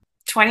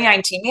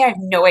2019 me, I have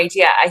no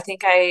idea. I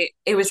think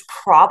it was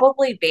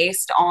probably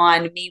based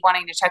on me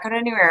wanting to check out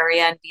a new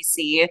area in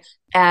BC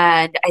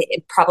and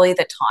probably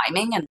the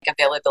timing and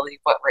availability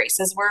of what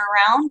races were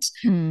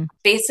around.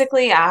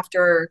 Basically,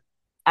 after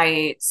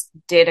I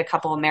did a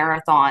couple of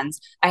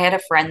marathons, I had a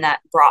friend that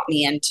brought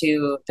me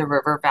into the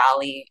River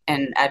Valley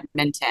in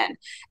Edmonton.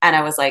 And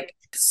I was like,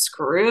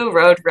 screw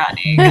road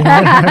running.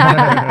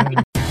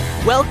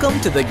 Welcome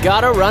to the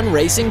Gotta Run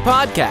Racing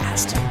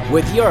Podcast.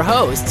 With your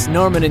hosts,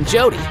 Norman and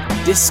Jody.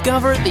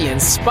 Discover the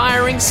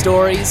inspiring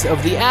stories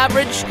of the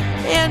average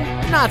and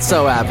not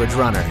so average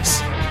runners.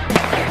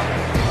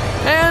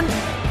 And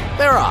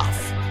they're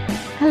off.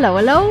 Hello,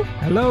 hello.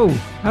 Hello.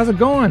 How's it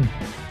going?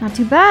 Not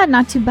too bad,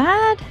 not too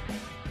bad.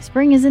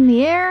 Spring is in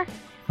the air.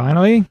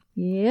 Finally.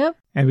 Yep.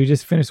 And we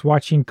just finished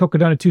watching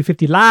Cocodona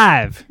 250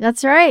 live.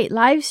 That's right.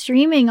 Live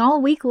streaming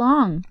all week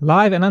long.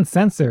 Live and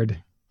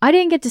uncensored. I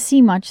didn't get to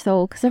see much,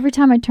 though, because every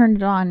time I turned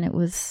it on,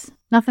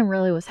 nothing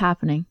really was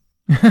happening.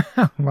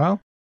 Well.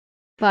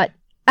 But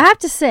I have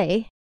to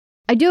say,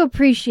 I do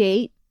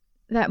appreciate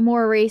that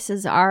more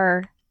races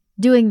are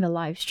doing the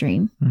live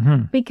stream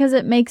because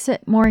it makes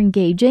it more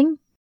engaging.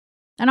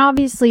 And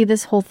obviously,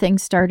 this whole thing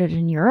started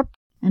in Europe,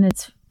 and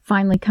it's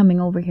finally coming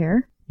over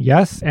here.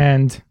 Yes,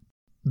 and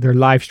they're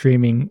live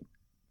streaming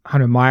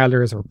 100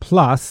 milers or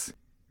plus,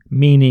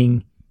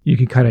 meaning you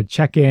can kind of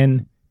check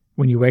in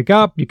when you wake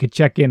up, you could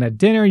check in at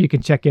dinner, you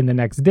can check in the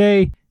next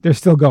day. They're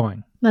still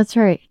going. That's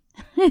right.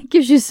 It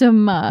gives you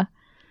some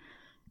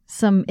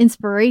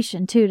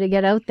inspiration, too, to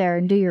get out there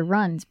and do your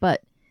runs.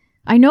 But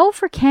I know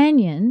for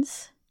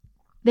canyons,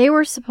 they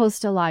were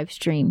supposed to live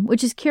stream,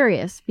 which is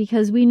curious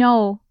because we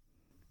know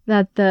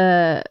that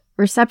the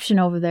reception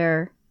over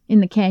there in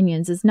the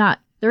canyons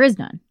there is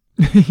none.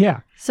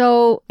 Yeah.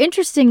 So,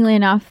 interestingly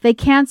enough, they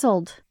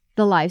canceled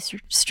the live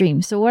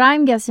stream. So, what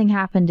I'm guessing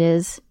happened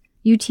is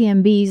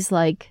UTMB's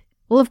like,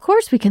 well, of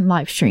course we can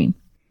live stream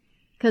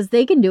because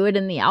they can do it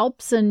in the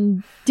Alps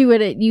and do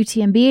it at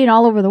UTMB and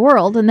all over the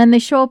world. And then they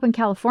show up in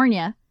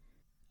California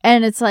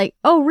and it's like,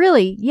 oh,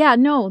 really? Yeah,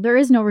 no, there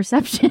is no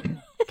reception.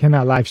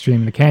 Cannot live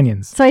stream the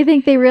canyons. So I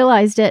think they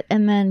realized it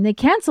and then they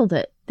canceled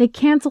it. They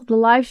canceled the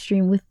live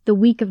stream with the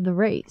week of the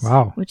race.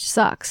 Wow. Which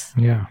sucks.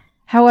 Yeah.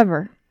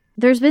 However,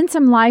 there's been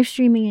some live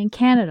streaming in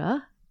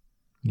Canada.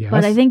 Yes.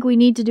 But I think we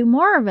need to do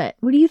more of it.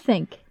 What do you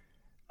think?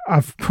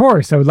 Of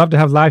course. I would love to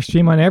have live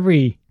stream on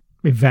every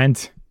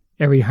event,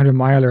 every 100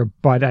 miler,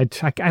 but I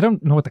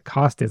don't know what the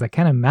cost is. I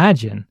can't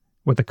imagine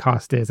what the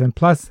cost is. And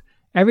plus,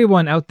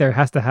 everyone out there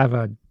has to have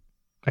a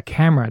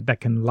camera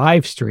that can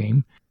live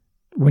stream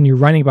when you're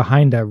running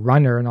behind a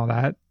runner and all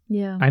that.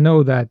 Yeah. I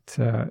know that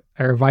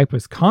Air Vipe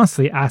was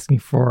constantly asking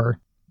for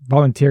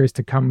volunteers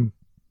to come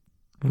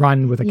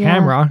run with a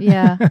camera.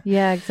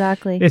 Yeah,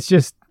 exactly. It's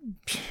just,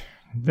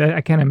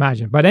 I can't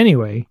imagine. But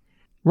anyway,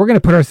 we're going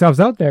to put ourselves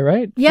out there,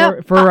 right?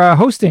 Yeah. For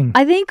hosting.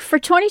 I think for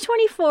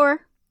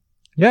 2024.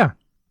 Yeah.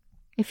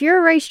 If you're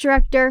a race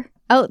director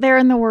out there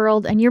in the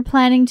world and you're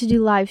planning to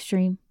do live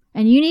stream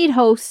and you need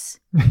hosts.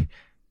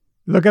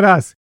 Look at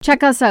us.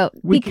 Check us out.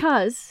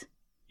 Because.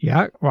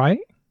 Yeah, why?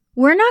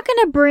 We're not going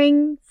to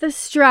bring the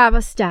Strava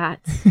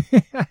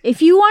stats.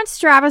 If you want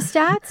Strava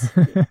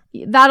stats,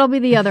 that'll be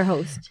the other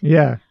host.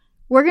 Yeah.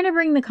 We're going to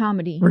bring the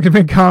comedy. We're going to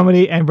bring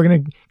comedy and we're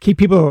going to keep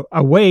people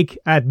awake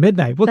at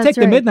midnight. We'll take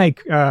the midnight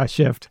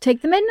shift.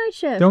 Take the midnight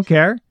shift. Don't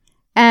care.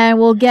 And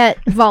we'll get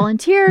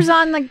volunteers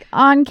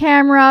on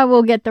camera.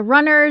 We'll get the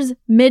runners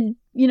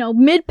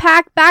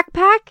mid-pack,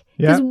 backpack.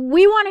 Because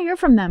we want to hear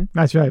from them.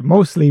 That's right.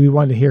 Mostly we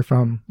want to hear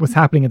from what's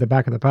happening at the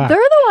back of the pack. They're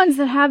the ones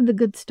that have the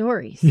good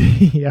stories.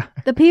 Yeah.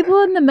 The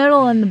people in the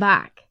middle and the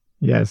back.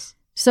 Yes.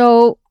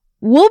 So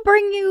we'll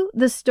bring you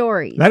the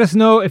stories. Let us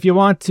know if you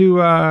want to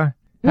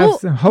have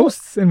some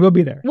hosts and we'll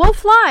be there. We'll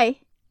fly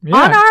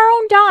on our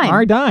own dime.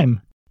 Our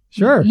dime.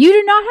 Sure. You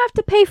do not have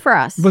to pay for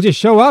us. We'll just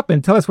show up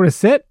and tell us where to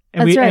sit.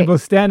 And That's right. And we'll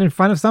stand in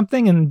front of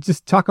something and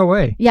just talk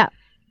away. Yeah.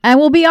 And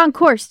we'll be on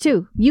course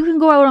too. You can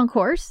go out on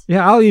course.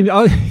 Yeah,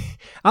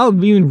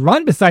 I'll even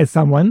run beside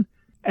someone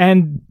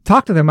and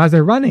talk to them as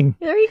they're running.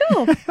 There you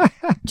go.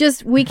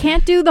 Just, we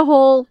can't do the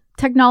whole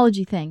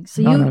technology thing.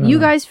 So you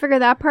guys figure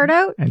that part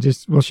out. And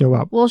we'll show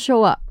up. We'll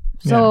show up.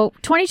 So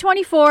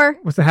 2024.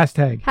 What's the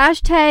hashtag?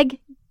 Hashtag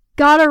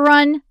Gotta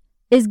Run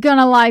is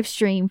gonna live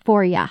stream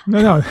for ya.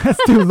 No,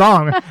 that's too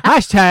long.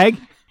 Hashtag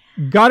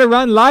Gotta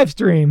Run live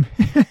stream.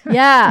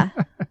 Yeah.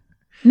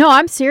 No,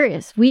 I'm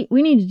serious. We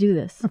need to do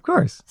this. Of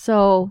course.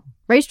 So,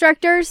 race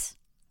directors,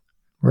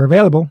 we're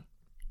available.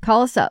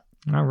 Call us up.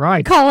 All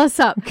right. Call us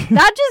up.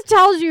 That just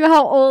tells you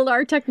how old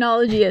our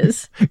technology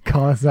is.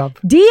 Call us up.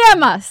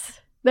 DM us.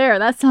 There,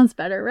 that sounds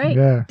better, right?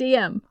 Yeah.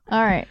 DM.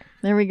 All right.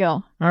 There we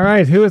go. All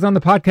right. Who is on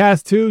the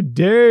podcast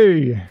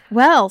today?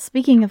 Well,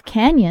 speaking of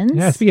canyons.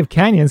 Yeah, speaking of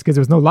canyons, because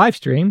there was no live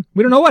stream.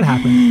 We don't know what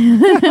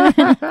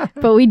happened.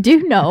 But we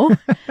do know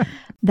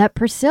that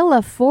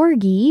PRISCILLA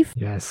FORGIE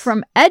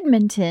from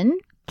Edmonton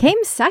came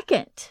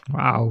second.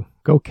 Wow.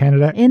 Go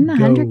Canada. In the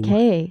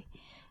 100K.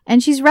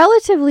 And she's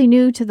relatively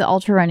new to the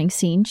ultra running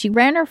scene. She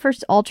ran her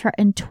first ultra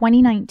in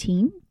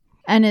 2019.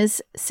 and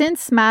has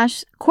since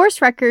smashed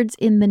course records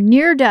in the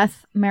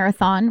near-death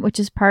marathon, which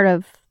is part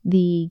of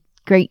the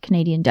Great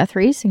Canadian Death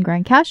Race in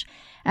Grand Cache,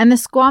 and the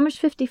Squamish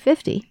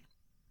 50-50.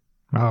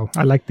 Wow,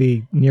 I like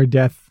the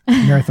near-death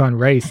marathon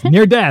race.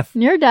 Near death.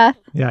 Near death.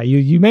 Yeah,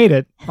 you made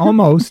it.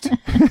 Almost.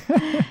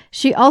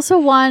 She also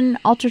won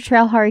Ultra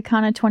Trail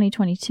Harikana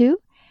 2022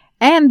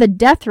 and the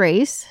Death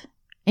Race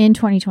in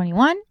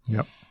 2021.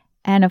 Yep.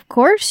 And of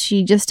course,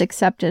 she just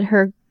accepted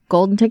her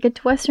golden ticket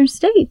to Western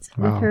States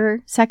with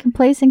her second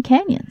place in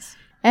Canyons.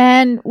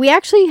 And we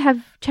actually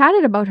have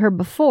chatted about her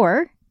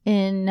before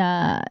in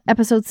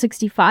episode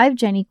 65,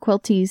 Jenny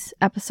Quilty's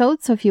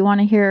episode. So if you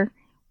want to hear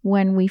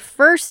when we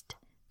first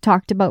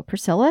talked about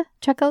Priscilla,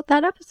 check out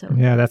that episode.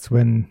 Yeah, that's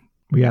when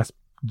we asked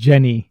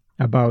Jenny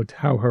about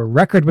how her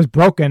record was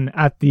broken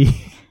at the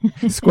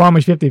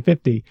Squamish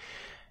 50-50.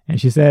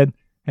 And she said,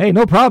 hey,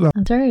 no problem.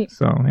 That's right.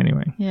 So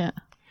anyway. Yeah.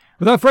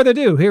 Without further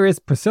ado, here is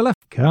Priscilla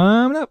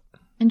coming up.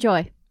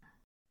 Enjoy.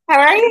 How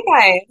are you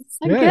guys?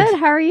 I'm good.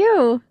 How are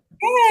you?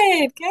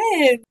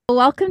 Good.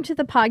 Welcome to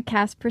the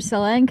podcast,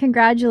 Priscilla, and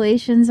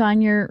congratulations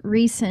on your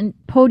recent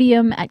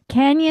podium at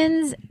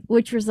Canyons,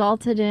 which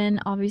resulted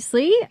in,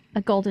 obviously,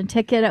 a golden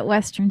ticket at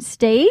Western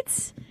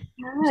States,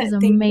 which is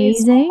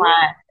amazing.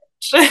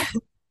 Thank you so much.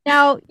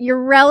 Now,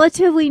 you're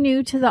relatively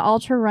new to the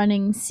ultra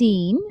running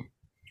scene.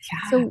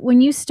 Yeah. So when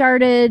you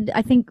started,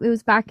 I think it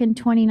was back in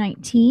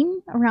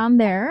 2019, around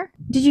there,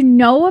 did you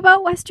know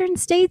about Western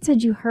States?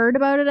 Had you heard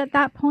about it at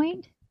that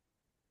point?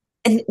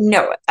 And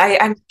no,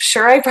 I'm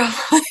sure I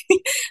probably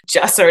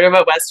just heard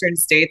about Western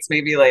States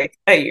maybe like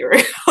a year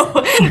ago.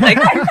 Like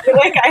I feel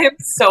like I am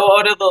so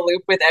out of the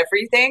loop with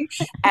everything,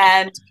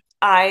 and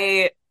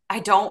I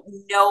don't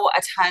know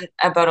a ton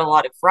about a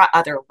lot of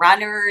other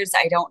runners.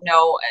 I don't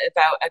know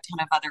about a ton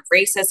of other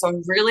races, so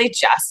I'm really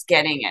just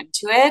getting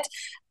into it,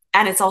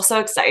 and it's also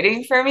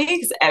exciting for me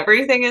because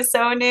everything is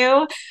so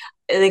new.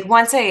 Like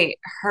once I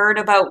heard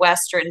about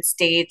Western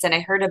States, and I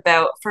heard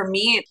about, for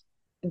me,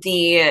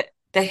 the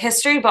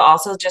history, but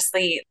also just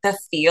the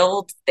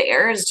field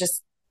there is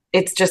just,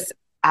 it's just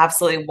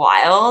absolutely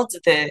wild.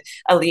 The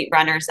elite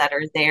runners that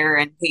are there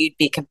and who you'd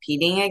be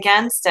competing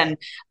against. And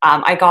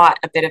I got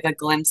a bit of a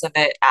glimpse of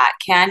it at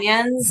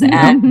Canyons,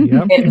 and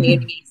it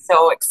made me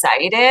so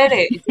excited.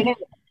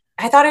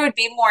 I thought I would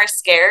be more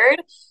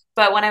scared,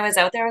 but when I was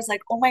out there, I was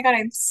like, oh my God,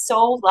 I'm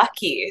so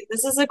lucky.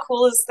 This is the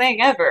coolest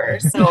thing ever.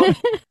 So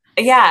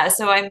yeah,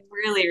 so I'm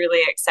really,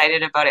 really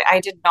excited about it. I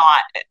did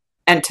not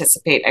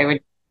anticipate I would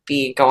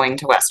be going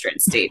to Western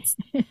States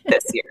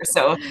this year.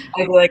 So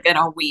I feel like in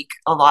a week,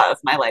 a lot of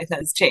my life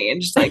has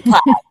changed, like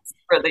plans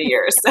for the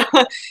year. So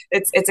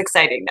it's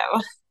exciting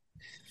though.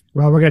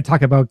 Well, we're going to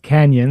talk about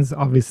Canyons,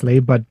 obviously,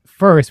 but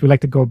first we'd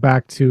like to go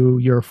back to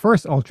your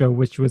first ultra,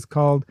 which was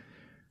called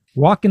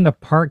Walk in the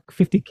Park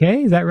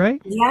 50K. Is that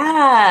right?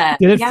 Yeah.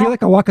 Did it feel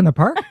like a walk in the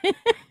park?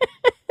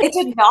 It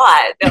did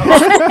not.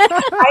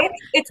 No.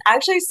 It's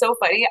actually so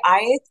funny.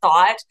 I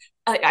thought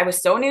I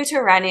was so new to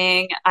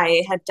running.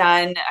 I had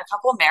done a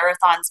couple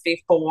marathons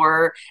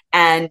before.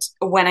 And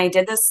when I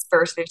did this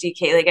first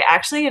 50K, like I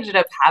actually ended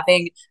up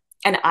having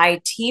an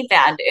IT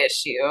band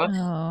issue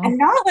and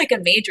not like a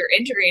major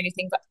injury or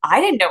anything, but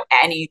I didn't know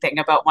anything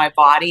about my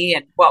body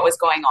and what was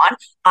going on.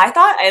 I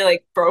thought I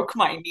like broke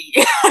my knee.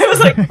 I was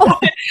like,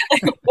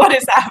 what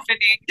is happening?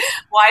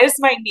 Why does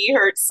my knee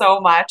hurt so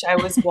much? I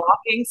was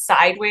walking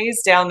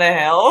sideways down the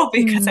hill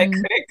because I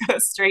couldn't go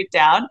straight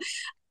down.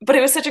 But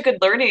it was such a good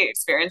learning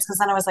experience because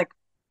then I was like,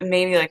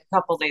 maybe like a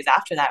couple of days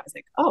after that, I was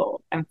like,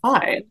 oh, I'm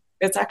fine.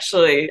 It's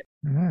actually,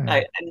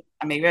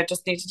 maybe I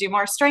just need to do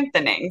more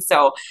strengthening.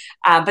 So,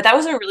 but that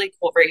was a really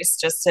cool race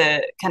just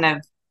to kind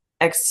of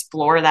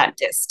explore that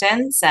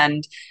distance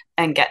and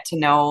get to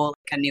know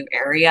like a new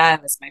area.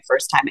 It was my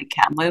first time in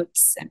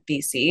Kamloops in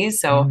BC.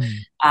 So,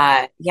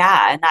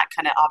 yeah, and that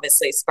kind of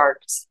obviously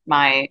sparked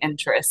my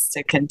interest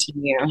to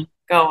continue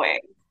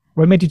going.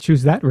 What made you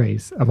choose that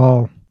race of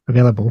all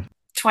available?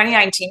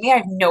 2019, I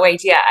have no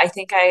idea. I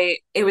think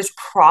it was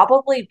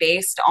probably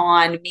based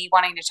on me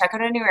wanting to check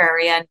out a new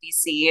area in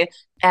BC,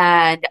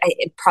 and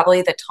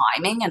probably the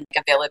timing and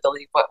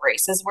availability of what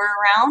races were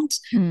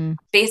around.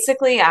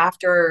 Basically,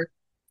 after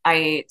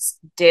I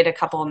did a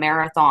couple of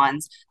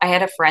marathons, I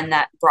had a friend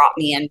that brought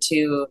me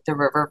into the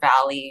River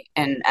Valley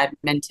in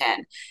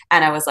Edmonton,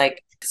 and I was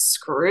like,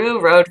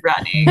 screw road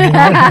running.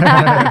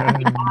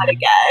 Not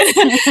again.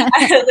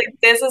 I was like,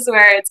 this is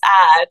where it's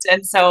at.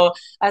 And so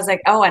I was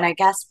like, oh, and I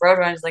guess road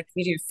run is like,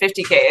 we do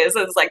 50Ks.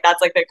 It's like,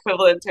 that's like the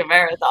equivalent to a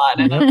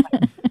marathon. And,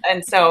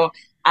 and so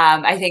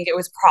I think it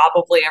was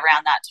probably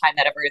around that time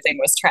that everything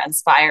was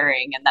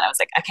transpiring. And then I was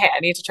like, okay,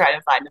 I need to try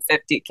to find a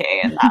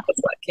 50K. And that was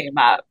what came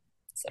up.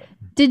 So.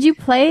 Did you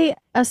play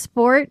a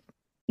sport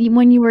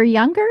when you were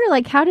younger?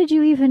 Like, how did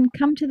you even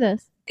come to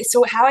this?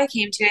 So how I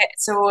came to it,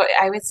 so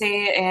I would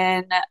say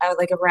in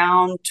like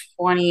around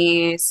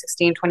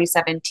 2016,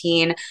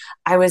 2017,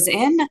 I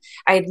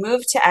had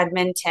moved to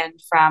Edmonton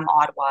from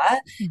Ottawa,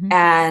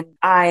 and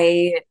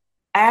I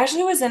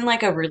actually was in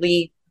like a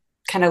really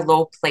kind of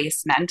low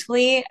place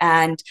mentally,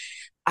 and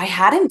I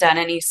hadn't done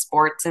any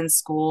sports in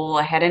school.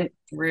 I hadn't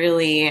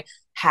really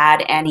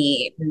had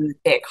any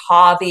big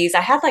hobbies.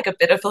 I had like a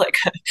bit of like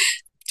a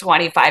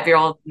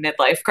 25-year-old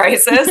midlife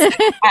crisis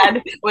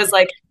and was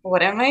like,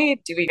 what am I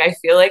doing? I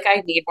feel like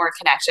I need more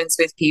connections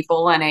with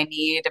people, and I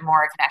need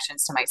more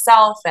connections to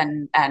myself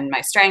and my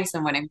strengths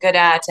and what I'm good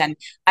at. And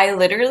I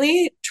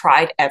literally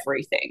tried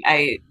everything.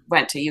 I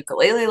went to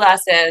ukulele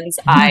lessons.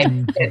 I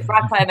did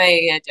rock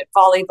climbing. I did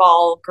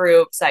volleyball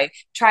groups. I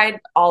tried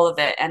all of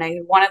it. And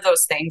one of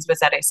those things was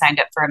that I signed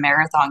up for a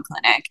marathon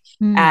clinic.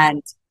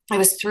 And it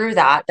was through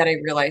that I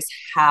realized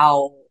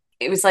how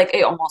it was like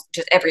it almost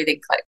just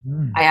everything clicked.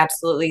 I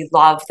absolutely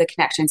love the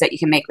connections that you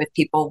can make with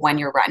people when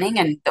you're running,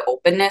 and the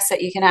openness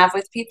that you can have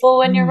with people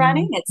when you're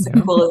running. It's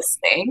the coolest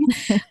thing.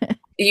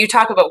 You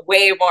talk about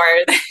way more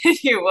than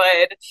you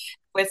would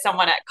with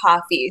someone at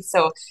coffee.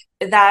 So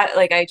that,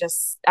 like, I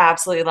just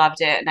absolutely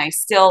loved it. And I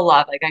still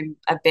love, like, I'm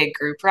a big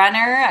group runner.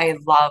 I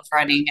love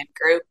running in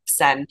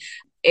groups, and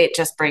it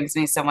just brings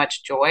me so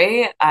much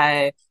joy.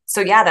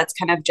 So yeah, that's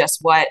kind of just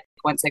what,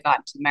 once I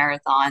got into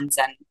marathons,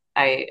 and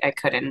I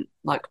couldn't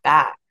look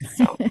back.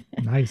 So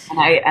nice. And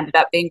I ended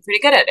up being pretty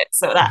good at it.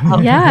 So that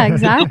helped. Yeah,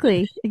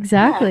 exactly.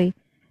 Exactly. Yeah.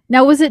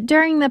 Now, was it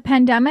during the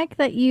pandemic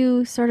that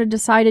you sort of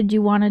decided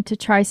you wanted to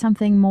try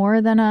something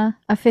more than a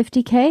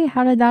 50K?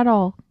 How did that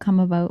all come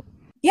about?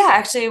 Yeah,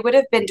 actually, it would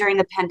have been during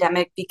the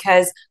pandemic,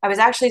 because I was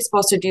actually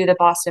supposed to do the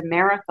Boston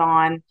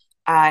Marathon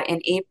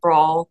in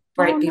April,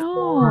 right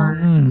before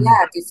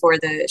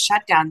the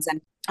shutdowns.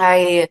 And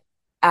it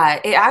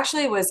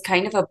actually was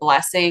kind of a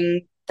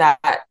blessing, that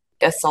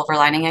a silver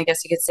lining, I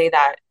guess you could say,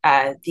 that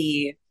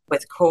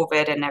with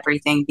COVID and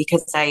everything,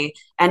 because I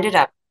ended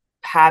up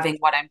having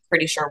what I'm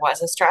pretty sure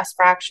was a stress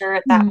fracture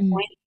at that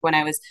point when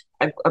I was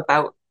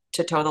about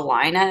to toe the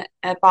line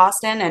at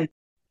Boston. And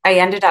I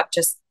ended up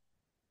just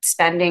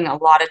spending a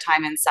lot of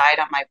time inside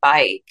on my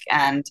bike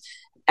and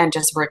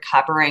just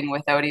recovering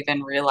without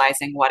even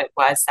realizing what it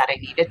was that I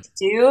needed to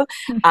do.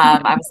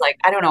 I was like,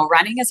 I don't know,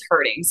 running is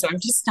hurting, so I'm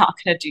just not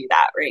going to do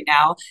that right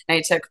now. And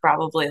I took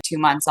probably 2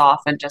 months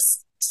off and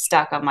just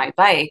stuck on my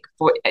bike,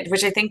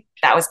 which I think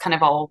that was kind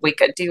of all we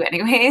could do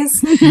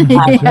anyways.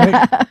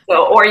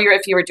 Or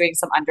if you were doing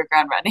some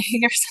underground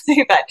running or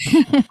something.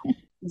 But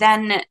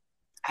then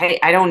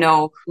I don't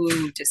know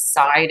who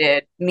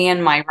decided, me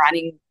and my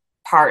running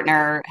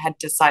partner had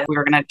decided we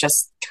were going to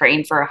just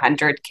train for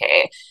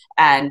 100K.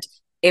 And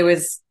it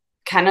was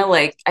kind of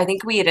like, I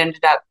think we had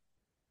ended up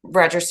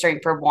registering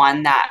for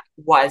one that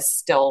was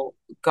still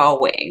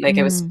going, like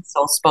it was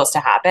still supposed to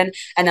happen.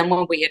 And then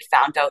when we had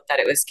found out that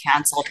it was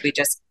canceled, we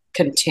just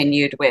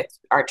continued with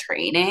our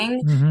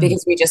training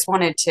because we just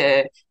wanted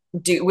to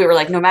we were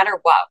like, no matter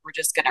what, we're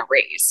just going to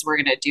race. We're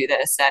going to do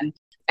this. And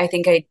I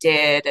think I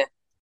did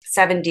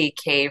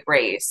 70K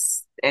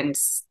race, and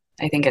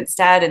I think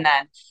instead, and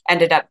then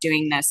ended up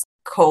doing this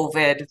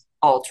COVID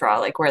ultra,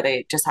 like where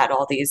they just had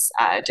all these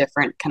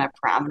different kind of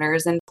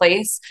parameters in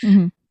place.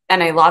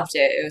 And I loved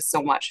it. It was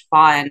so much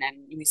fun. And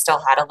we still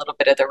had a little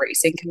bit of the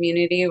racing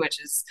community, which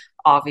is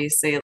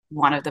obviously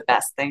one of the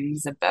best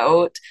things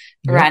about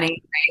running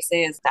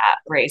racing, is that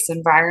race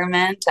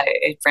environment.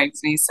 It brings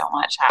me so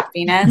much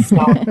happiness.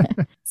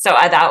 So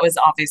that was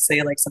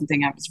obviously like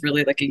something I was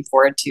really looking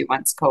forward to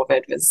once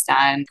COVID was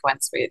done,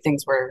 once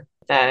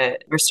the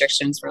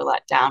restrictions were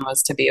let down,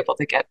 was to be able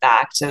to get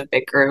back to the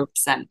big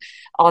groups and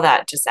all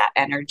that, just that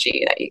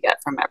energy that you get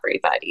from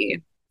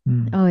everybody.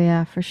 Oh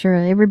yeah, for sure.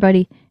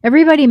 Everybody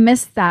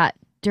missed that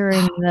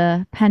during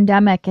the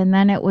pandemic, and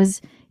then it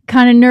was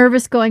kind of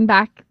nervous going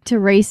back to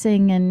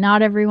racing, and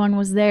not everyone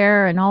was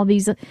there, and all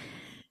these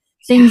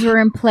things were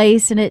in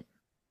place, and it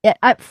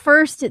at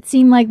first it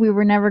seemed like we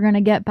were never going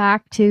to get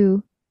back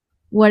to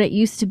what it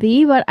used to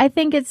be, but I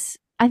think it's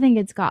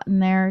gotten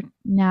there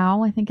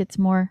now. I think it's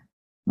more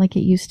like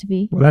it used to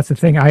be. Well, that's the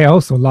thing. I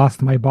also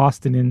lost my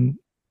Boston in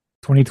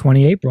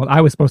 2020 April.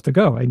 I was supposed to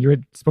go, and you're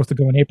supposed to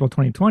go in April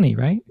 2020,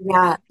 right?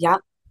 Yeah.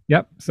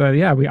 Yep. So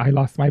yeah, I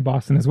lost my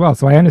Boston as well.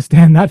 So I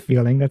understand that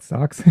feeling. That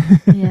sucks.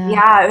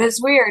 Yeah, it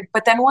was weird.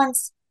 But then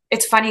once,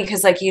 it's funny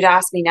because like you'd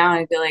ask me now, and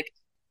I'd be like,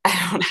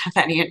 I don't have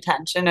any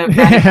intention of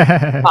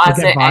running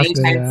Boston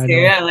anytime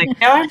soon. I'm like,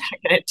 no, I'm not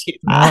going to do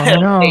that.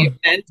 No.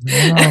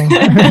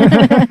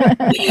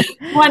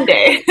 One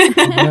day.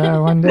 Yeah,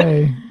 one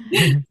day.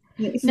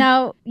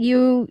 Now,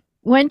 you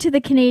went to the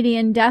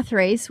Canadian Death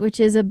Race, which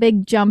is a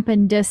big jump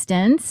in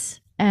distance,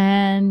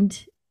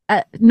 and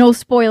no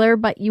spoiler,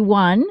 but you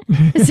won.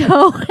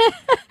 So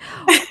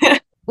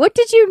what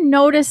did you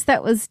notice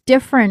that was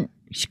different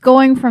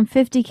going from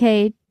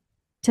 50K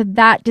to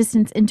that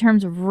distance in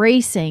terms of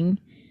racing?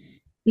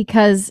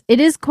 Because it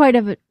is quite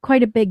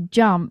a big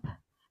jump.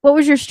 What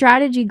was your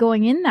strategy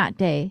going in that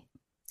day?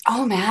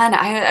 Oh man,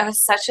 I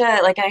was such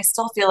a, like, I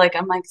still feel like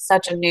I'm like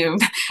such a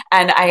noob.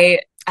 And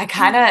I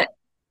kind of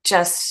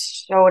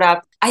just showed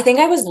up. I think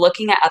I was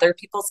looking at other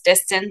people's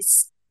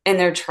distance in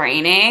their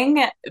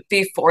training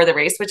before the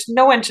race, which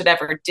no one should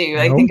ever do.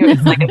 I think it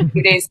was like a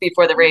few days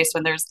before the race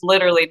when there's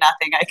literally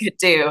nothing I could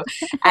do.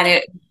 And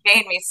it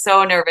made me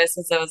so nervous,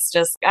 as I was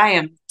just, I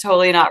am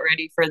totally not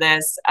ready for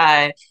this.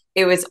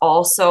 it was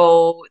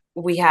also,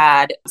 we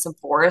had some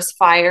forest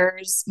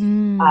fires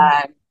Mm.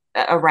 uh,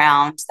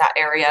 around that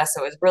area.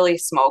 So it was really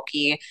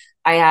smoky.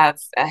 I have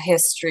a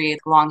history,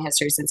 long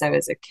history since I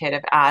was a kid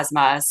of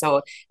asthma.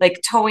 So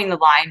like towing the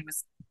line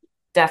was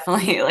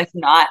definitely like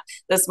not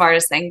the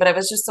smartest thing, but I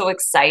was just so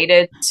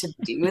excited to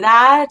do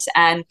that.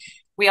 And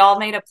we all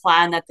made a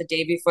plan that the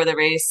day before the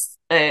race,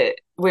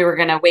 we were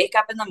going to wake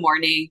up in the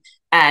morning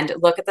and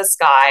look at the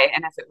sky.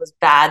 And if it was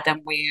bad,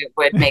 then we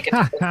would make it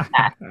to the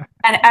net.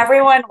 And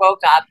everyone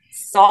woke up,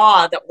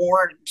 saw the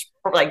orange,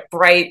 like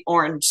bright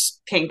orange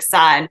pink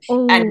sun,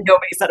 and Oh.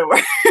 nobody said a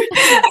word.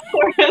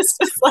 It was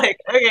just like,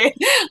 okay,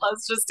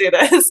 let's just do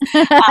this.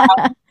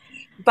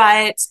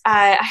 But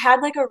I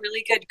had like a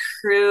really good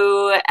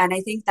crew, and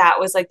I think that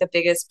was like the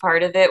biggest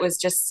part of it was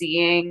just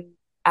seeing.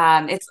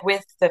 It's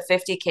with the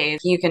 50K,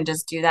 you can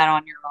just do that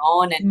on your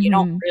own, and you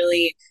don't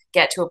really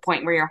get to a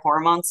point where your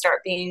hormones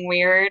start being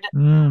weird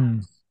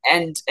and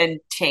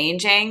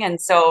changing.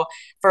 And so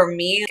for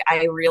me,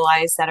 I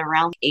realized that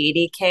around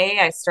 80K,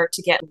 I start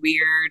to get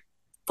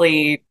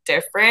weirdly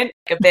different,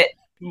 like a bit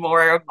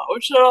more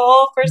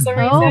emotional for some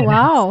Oh, reason.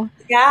 wow.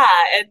 Yeah.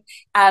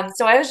 And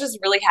so I was just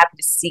really happy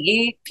to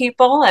see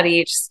people at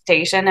each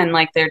station and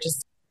like they're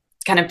just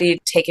kind of be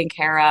taken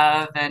care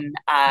of. And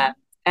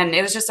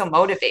it was just so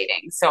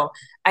motivating. So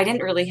I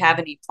didn't really have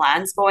any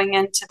plans going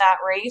into that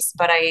race,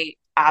 but I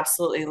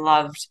absolutely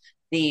loved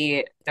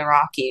the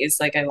Rockies.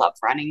 Like I love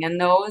running in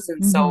those.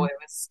 And so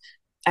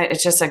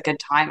it's just a good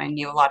time. I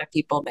knew a lot of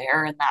people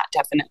there and that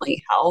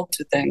definitely helped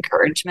with the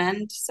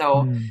encouragement.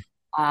 So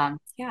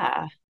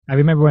yeah. I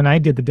remember when I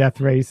did the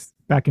death race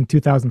back in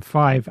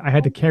 2005, I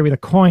had to carry the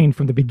coin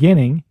from the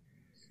beginning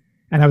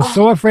and I was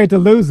so afraid to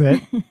lose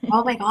it.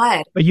 Oh my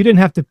God. But you didn't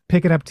have to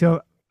pick it up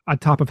till on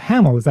top of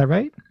Hamel, is that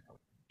right?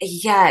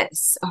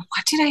 Yes. Oh,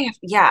 what did I have?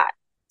 Yeah.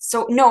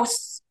 So no,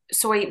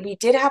 we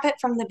did have it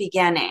from the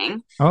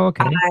beginning. Oh,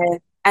 okay.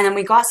 And then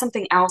we got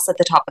something else at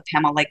the top of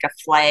Hamel, like a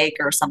flag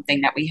or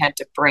something that we had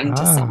to bring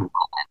to someone,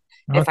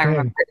 if I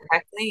remember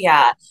correctly.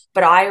 Yeah.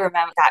 But I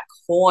remember that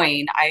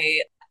coin,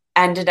 I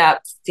ended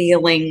up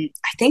feeling,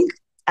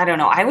 I don't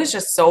know, I was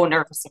just so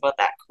nervous about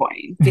that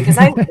coin because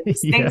I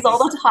lose things all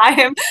the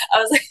time.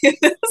 I was like, if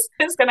this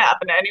is going to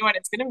happen to anyone,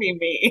 it's going to be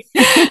me.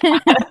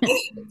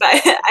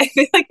 But I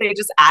feel like they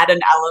just add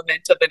an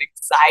element of an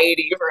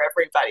anxiety for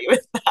everybody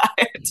with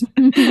that.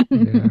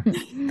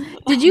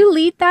 Did you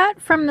lead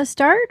that from the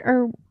start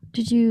or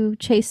did you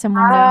chase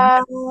someone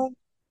down?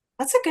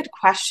 That's a good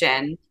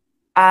question.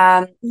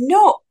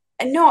 No,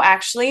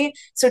 actually.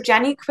 So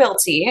Jenny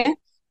Quilty,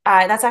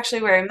 that's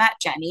actually where I met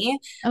Jenny.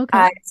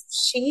 Okay.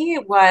 She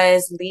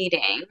was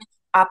leading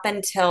up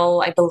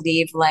until I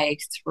believe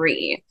like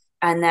 3.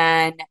 And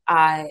then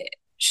I'm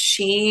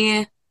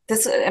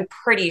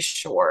pretty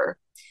sure.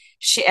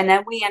 And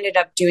then we ended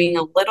up doing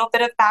a little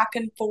bit of back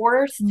and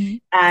forth.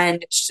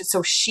 And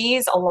so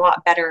she's a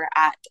lot better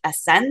at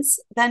ascents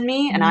than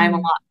me, and I'm a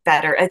lot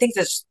better. I think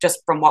that's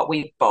just from what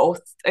we both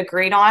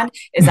agreed on,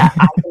 is that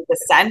I can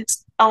descent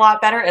a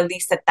lot better, at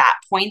least at that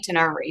point in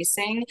our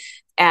racing.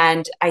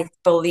 And I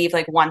believe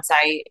like once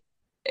I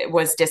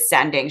was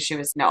descending, she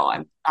was, no,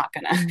 I'm not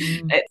gonna.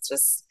 It's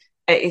just,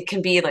 it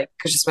can be like,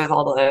 just with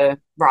all the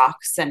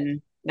rocks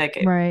and like,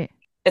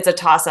 it's a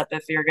toss up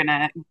if you're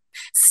gonna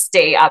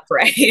stay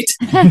upright.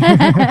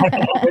 I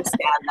can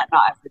understand that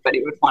not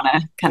everybody would want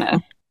to kind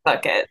of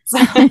book it. So.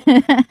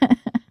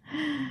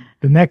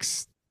 The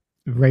next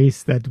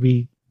race that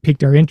we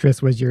piqued our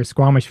interest was your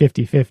Squamish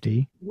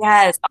 50-50.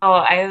 Yes. Oh,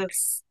 I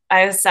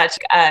have such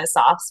a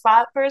soft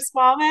spot for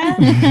Squamish.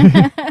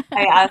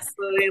 I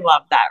absolutely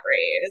love that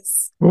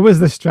race. What was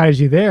the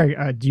strategy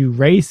there? Do you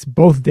race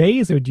both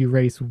days, or do you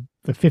race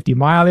the 50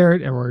 miler,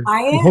 or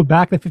you hold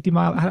back the 50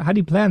 mile? How do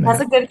you plan that?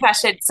 That's a good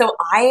question. So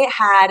I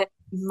had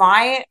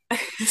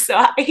so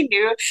I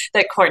knew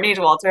that Courtney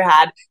Walter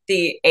had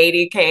the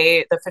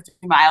 80K, the 50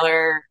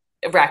 miler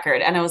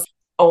record. And I was,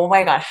 oh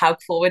my God, how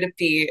cool would it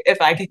be if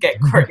I could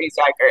get Courtney's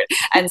record?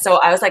 And so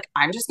I was like,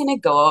 I'm just going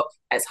to go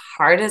as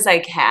hard as I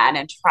can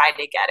and try to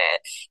get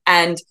it.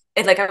 And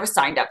I was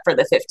signed up for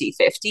the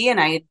 50-50, and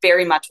I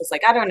very much was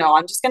like, I don't know,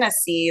 I'm just going to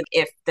see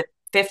if the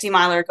 50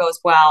 miler goes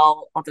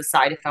well. I'll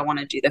decide if I want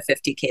to do the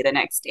 50K the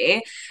next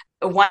day.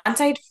 Once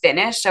I'd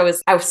finished, I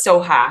was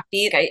so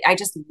happy. I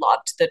just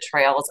loved the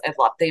trails. I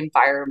loved the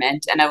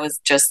environment. And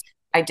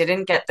I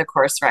didn't get the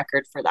course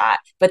record for that.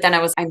 But then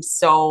I'm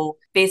so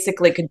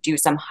basically could do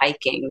some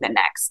hiking the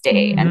next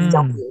day and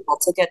still be able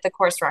to get the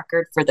course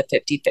record for the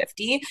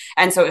 50-50.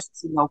 And so it was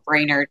just a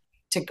no-brainer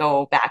to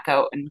go back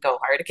out and go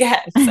hard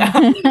again. So.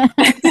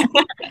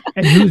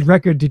 And whose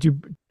record did you?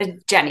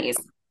 Jenny's.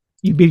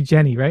 You beat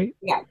Jenny, right?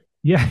 Yeah.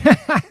 Yeah.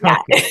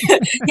 Okay.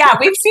 Yeah,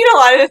 we've seen a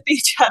lot of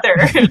each other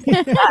in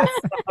the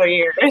last couple of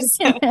years.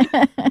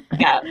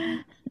 Yeah.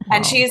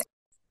 And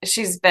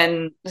she's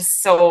been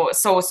so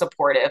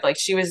supportive. Like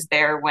she was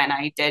there when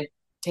I did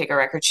take a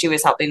record. She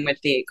was helping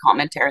with the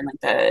commentary and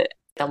like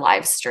the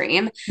live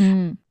stream.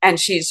 Mm. And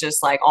she's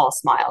just like all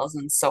smiles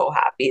and so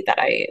happy that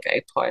I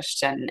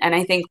pushed. And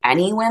I think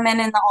any women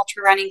in the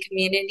ultra running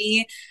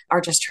community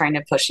are just trying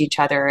to push each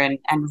other and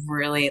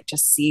really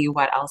just see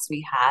what else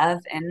we have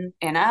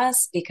in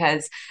us,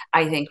 because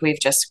I think we've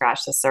just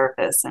scratched the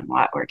surface and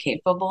what we're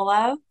capable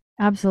of.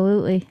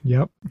 Absolutely.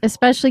 Yep.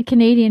 Especially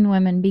Canadian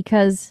women,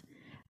 because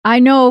I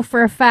know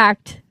for a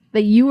fact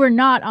that you were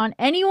not on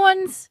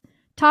anyone's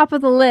top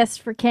of the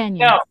list for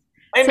Canyon. No,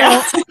 I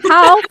know. So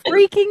how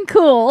freaking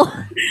cool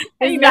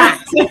is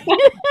that?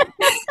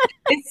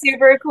 It's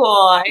super cool.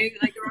 I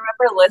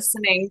remember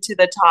listening to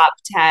the top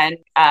 10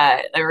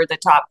 or the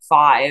top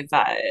 5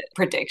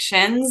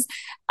 predictions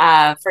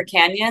for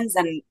canyons,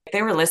 and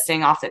they were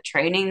listing off the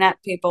training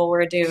that people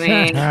were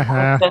doing.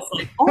 I was just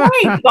like, oh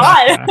my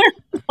God, they're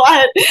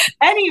not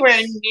anywhere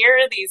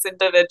near these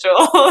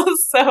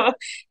individuals. So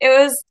it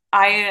was,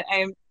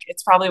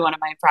 it's probably one of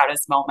my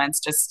proudest moments,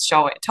 just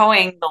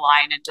towing the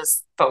line and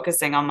just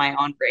focusing on my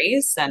own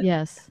race. And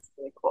yes, it's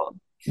really cool.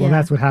 Well,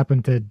 that's what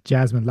happened to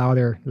Jasmine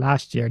Lowther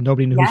last year.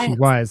 Nobody knew who she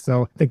was.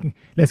 So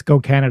let's go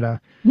Canada.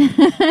 Love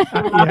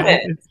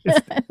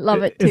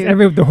it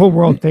too. The whole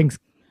world thinks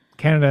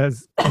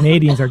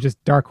Canadians are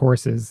just dark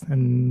horses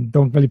and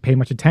don't really pay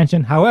much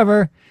attention.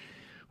 However,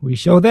 we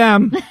show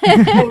them.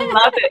 I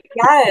love it.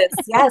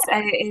 Yes.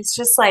 And it's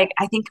just like,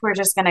 I think we're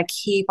just going to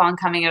keep on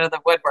coming out of the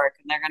woodwork,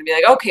 and they're going to be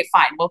like, okay,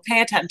 fine, we'll pay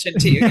attention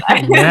to you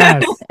guys.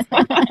 Yes.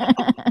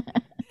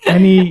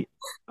 Any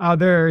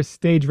other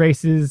stage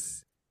races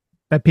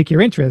that pique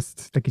your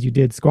interest? Because you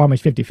did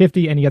Squamish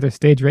 50-50. Any other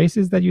stage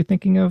races that you're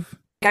thinking of?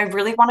 I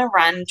really want to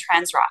run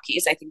Trans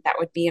Rockies. I think that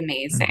would be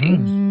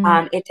amazing.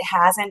 Mm. It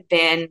hasn't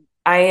been.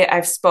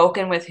 I've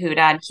spoken with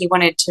Huda. He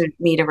wanted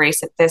me to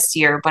race it this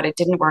year, but it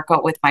didn't work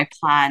out with my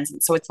plans.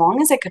 And so as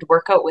long as it could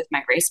work out with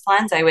my race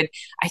plans, I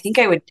think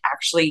I would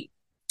actually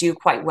do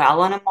quite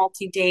well on a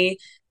multi-day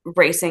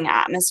racing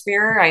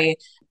atmosphere.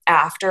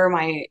 After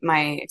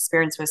my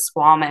experience with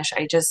Squamish,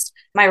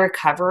 my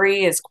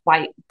recovery is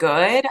quite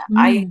good.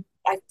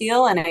 I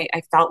feel, and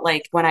I felt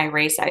like when I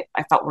raced, I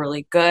felt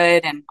really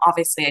good. And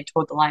obviously I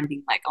told the line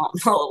being like, oh, I'm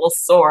a little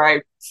sore.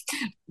 I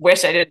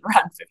wish I didn't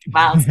run 50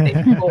 miles the day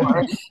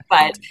before,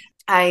 but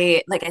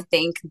I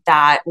think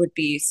that would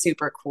be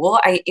super cool.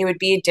 It would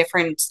be a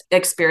different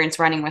experience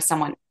running with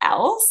someone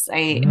else.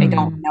 I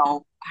don't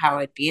know how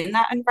I'd be in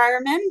that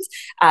environment,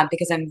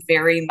 because I'm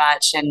very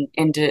much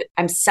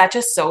I'm such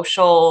a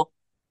social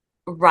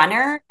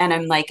runner, and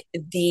I'm like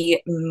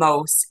the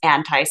most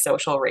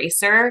antisocial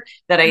racer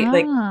that I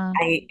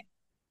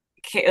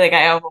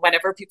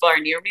whenever people are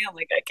near me, I'm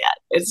like, I can't.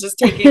 It's just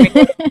taking me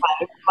out of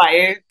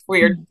my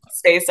weird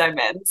space I'm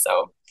in.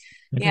 So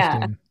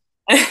yeah.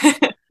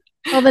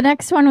 Well, the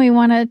next one we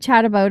want to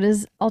chat about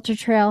is Ultra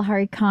Trail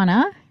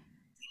Harikana,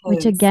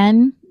 which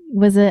again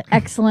was an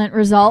excellent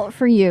result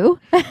for you.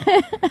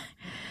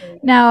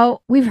 Now,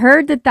 we've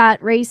heard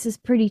that race is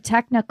pretty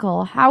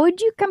technical. How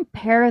would you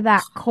compare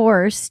that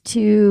course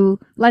to,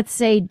 let's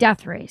say,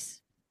 Death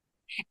Race?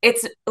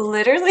 It's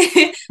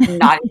literally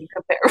not even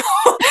comparable.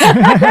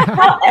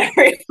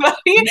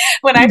 Everybody,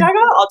 when I talk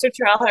about Ultra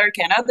Trail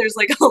Harikana, there's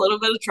like a little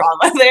bit of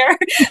trauma there,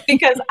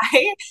 because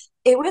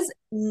it was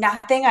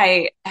nothing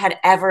I had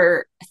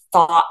ever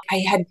thought. I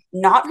had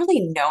not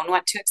really known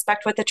what to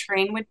expect, what the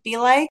terrain would be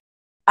like.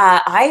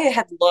 I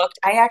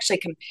actually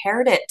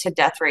compared it to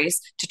Death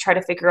Race to try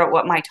to figure out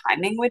what my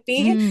timing would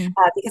be,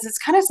 because it's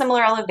kind of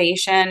similar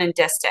elevation and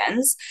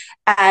distance.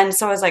 And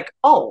so I was like,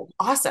 oh,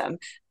 awesome.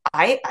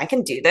 I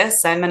can do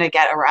this. I'm going to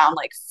get around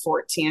like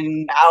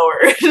 14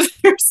 hours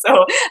or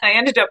so. I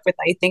ended up with,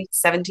 I think,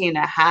 17 and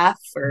a half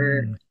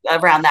or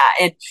around that.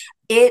 And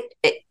it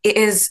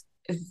is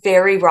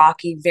very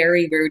rocky,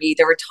 very rooty.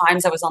 There were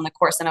times I was on the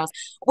course and I was,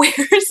 where's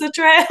the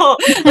trail?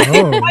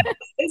 What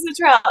is the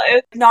trail?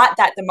 Not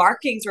that the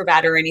markings were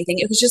bad or anything.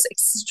 It was just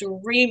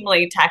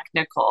extremely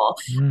technical.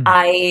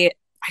 I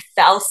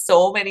fell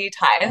so many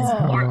times.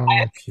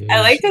 I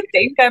like to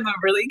think I'm a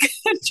really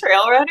good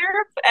trail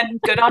runner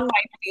and good on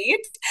my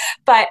feet,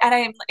 and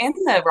I'm in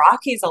the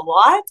Rockies a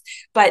lot,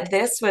 but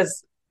this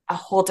was a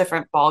whole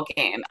different ball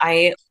game.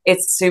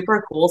 It's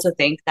super cool to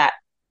think that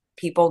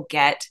people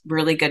get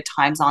really good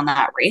times on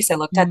that race. I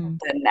looked at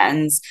the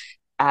men's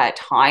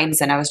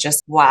times and I was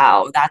just,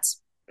 wow, that's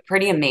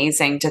pretty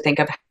amazing to think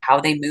of how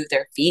they move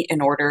their feet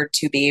in order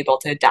to be able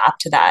to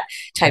adapt to that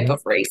type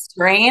of race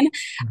terrain.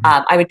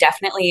 I would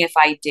definitely, if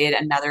I did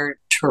another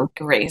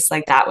race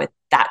like that with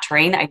that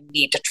terrain, I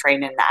need to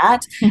train in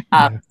that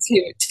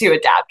to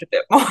adapt a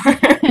bit more.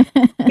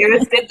 It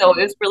was good though.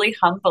 It was really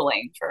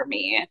humbling for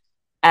me.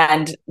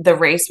 And the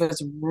race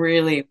was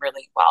really,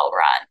 really well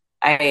run.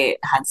 I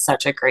had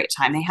such a great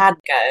time. They had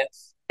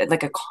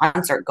a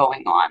concert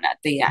going on at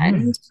the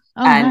end,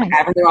 and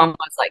everyone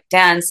was like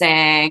dancing,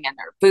 and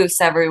there were booths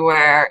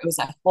everywhere. It was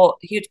a whole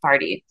huge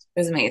party. It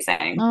was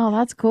amazing. Oh,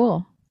 that's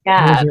cool.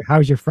 Yeah.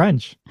 How's your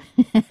French?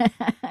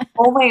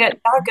 Oh my God,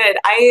 not good.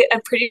 I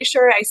am pretty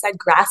sure I said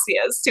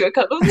gracias to a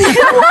couple of people.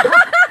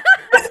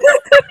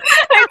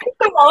 I think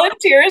the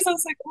volunteers, I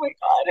was like, oh my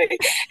God.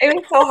 It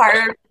was so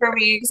hard for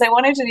me because I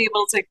wanted to be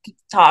able to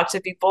talk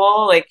to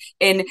people, like,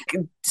 in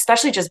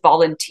especially just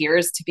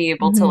volunteers to be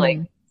able to like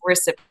Mhm.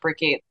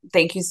 reciprocate.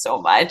 Thank you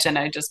so much. And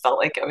I just felt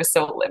like I was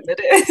so limited.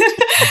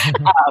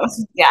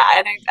 Yeah.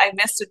 And I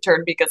missed a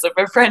turn because of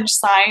a French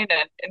sign.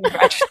 And in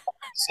retrospect,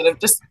 I should have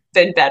just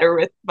been better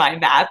with my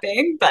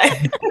mapping, but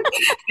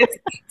it's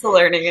a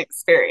learning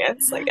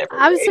experience like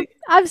every day.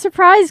 I'm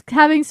surprised,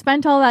 having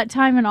spent all that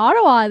time in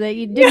Ottawa, that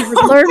you didn't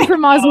learn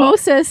from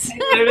osmosis.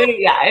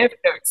 Yeah, I have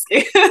no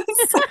excuse.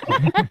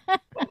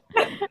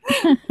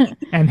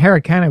 And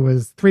Harricana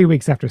was 3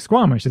 weeks after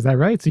Squamish, is that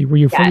right? So were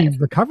you fully Yes.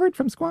 recovered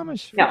from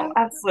Squamish? No,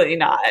 absolutely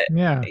not.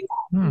 Yeah.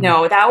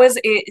 No, that was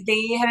it.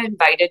 They had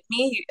invited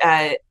me,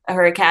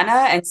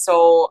 Hurricana, and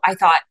so I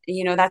thought,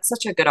 that's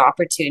such a good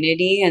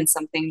opportunity and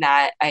something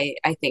that I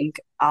think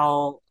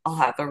I'll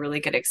have a really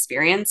good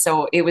experience.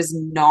 So it was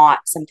not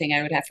something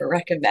I would ever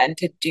recommend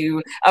to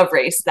do a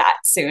race that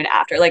soon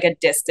after, like a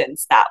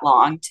distance that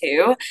long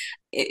too.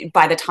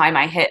 By the time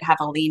I hit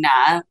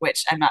Javelina,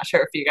 which I'm not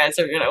sure if you guys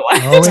are gonna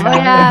want. Oh, Oh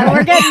yeah,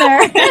 we're getting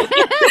there.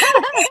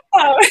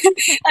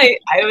 I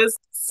was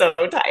so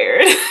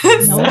tired.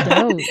 No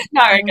doubt.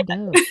 No, I No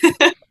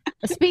doubt.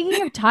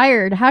 Speaking of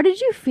tired, how did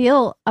you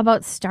feel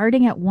about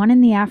starting at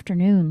 1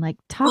 p.m? Like,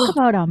 talk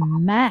about a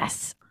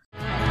mess.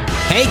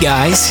 Hey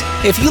guys,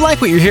 if you like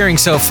what you're hearing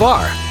so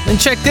far, then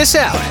check this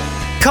out.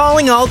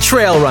 Calling all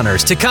trail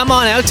runners to come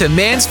on out to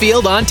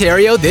Mansfield,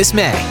 Ontario this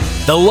May.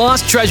 The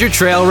Lost Treasure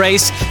Trail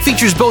Race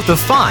features both a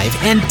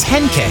 5 and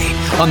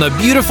 10K on the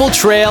beautiful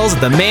trails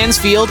of the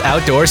Mansfield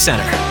Outdoor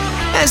Center.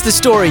 As the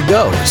story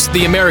goes,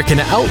 the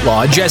American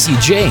outlaw Jesse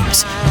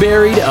James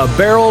buried a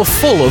barrel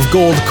full of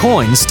gold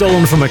coins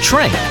stolen from a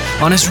train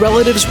on his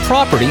relative's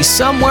property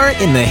somewhere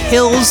in the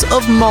hills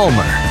of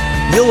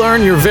Mulmer. You'll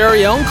earn your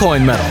very own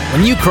coin medal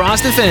when you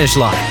cross the finish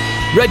line.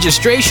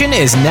 Registration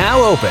is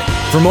now open.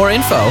 For more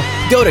info,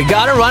 go to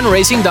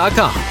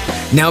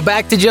GottaRunRacing.com. Now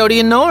back to Jody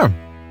and Norm.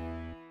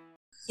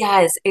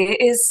 Yes,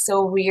 it is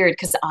so weird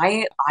because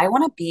I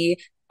want to be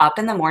up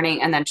in the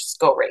morning and then just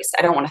go race.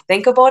 I don't want to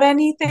think about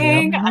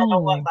anything. Yep. I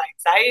don't want my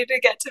anxiety to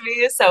get to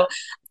me. So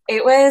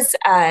it was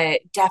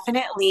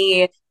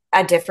definitely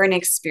a different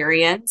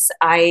experience.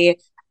 I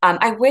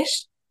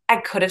wish I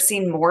could have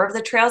seen more of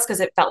the trails because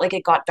it felt like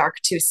it got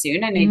dark too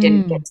soon and I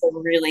didn't get to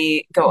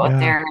really go out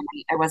there, and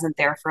I wasn't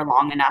there for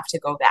long enough to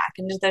go back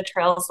into the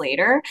trails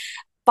later.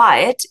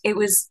 But it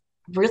was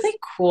really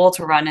cool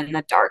to run in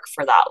the dark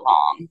for that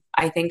long.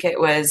 I think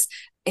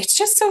it's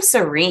just so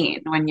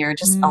serene when you're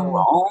just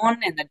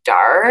alone in the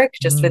dark,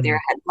 just with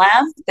your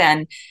headlamp,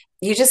 then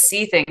you just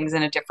see things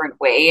in a different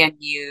way, and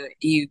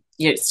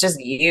it's just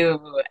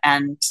you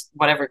and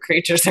whatever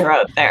creatures are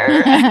out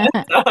there.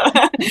 So,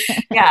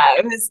 yeah,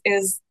 it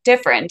was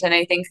different, and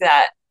I think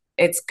that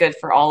it's good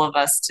for all of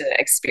us to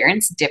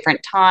experience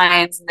different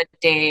times in the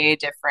day,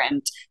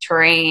 different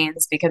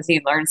terrains, because you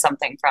learn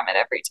something from it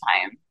every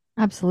time.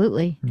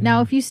 Absolutely.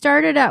 Now, if you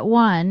started at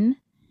 1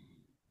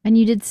 and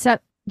you did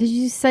did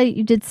you say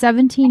you did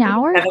 17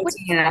 hours?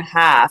 17 and a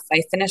half.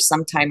 I finished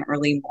sometime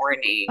early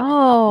morning.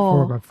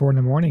 Oh, About 4 in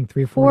the morning,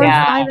 3 or 4. 4 or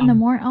Yeah. 5 in the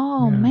morning.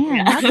 Oh Yeah.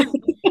 man,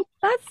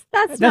 that's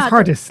That's not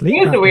hard to sleep.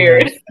 It's after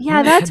weird. that.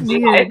 Yeah, that's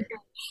weird.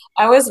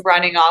 I was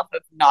running off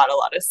of not a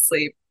lot of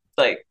sleep,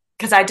 like,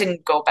 because I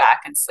didn't go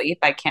back and sleep.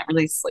 I can't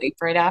really sleep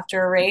right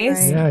after a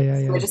race. Right.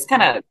 Yeah. So I just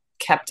kind of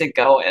kept it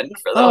going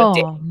for the whole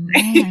day. Oh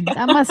man,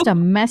 that must have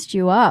messed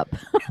you up.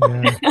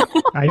 Yeah.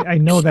 I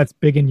know that's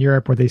big in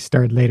Europe where they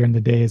start later in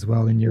the day as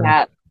well in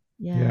Europe.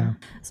 Yeah.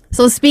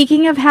 So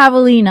speaking of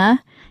Javelina,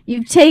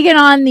 you've taken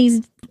on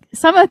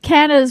some of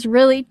Canada's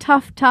really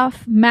tough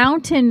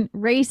mountain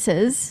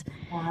races.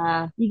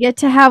 You get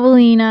to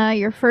Javelina,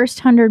 your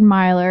first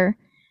 100-miler,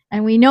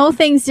 and we know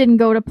things didn't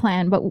go to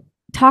plan, but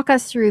talk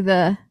us through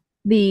the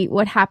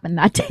what happened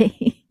that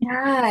day.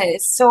 Yeah.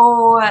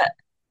 So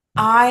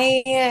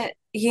I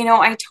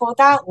towed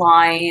that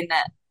line,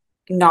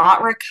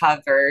 not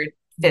recovered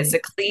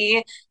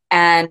physically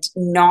and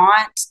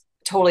not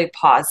totally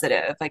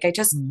positive. Like, I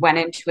just went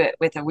into it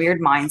with a weird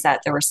mindset.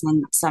 There were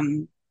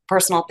some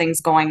personal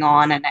things going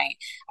on, and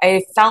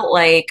I felt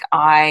like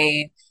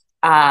I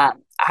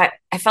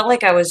felt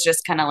like I was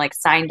just kind of like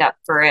signed up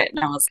for it, and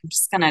I'm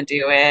just gonna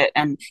do it.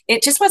 And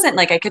it just wasn't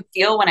like, I could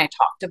feel when I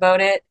talked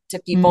about it to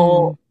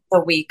people the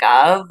week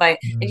of,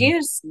 you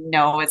just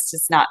know it's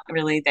just not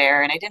really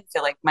there, and I didn't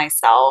feel like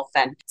myself.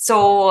 And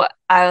so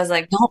I was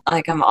like, no,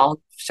 like,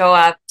 I'll show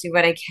up, do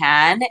what I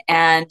can.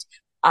 And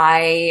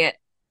I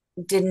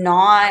didn't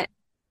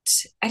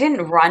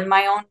run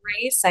my own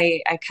race.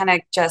 I kind of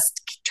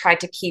just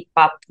tried to keep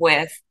up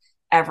with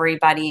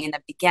everybody in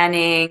the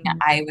beginning.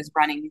 I was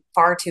running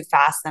far too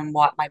fast than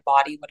what my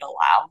body would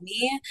allow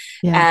me.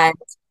 Yeah.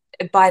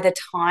 And by the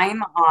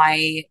time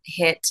I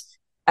hit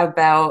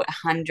about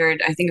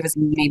 100, I think it was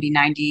maybe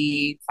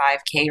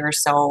 95K or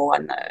so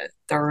on the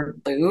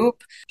third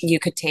loop, you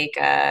could take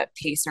a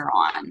pacer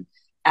on.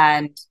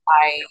 And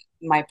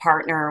my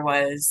partner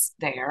was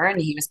there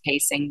and he was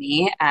pacing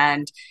me.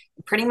 And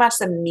pretty much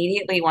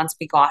immediately once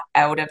we got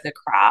out of the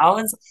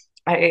crowds,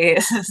 I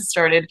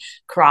started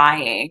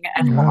crying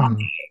and Oh,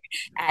 laughing.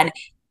 And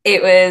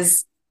it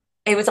was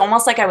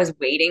almost like I was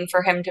waiting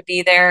for him to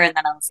be there. And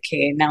then I was,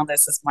 okay, now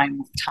this is my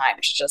time.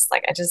 It's just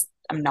like,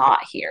 I'm not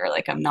here.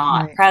 Like, I'm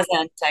not Right.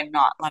 present. I'm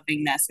not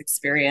loving this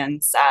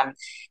experience.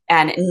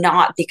 And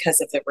not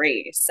because of the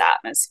race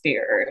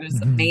atmosphere. It was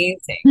mhm.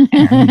 amazing.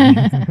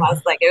 I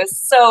was like, it was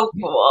so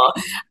cool.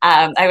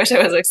 I wish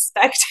I was a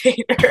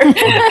spectator.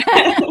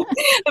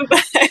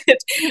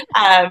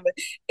 But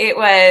it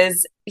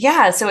was,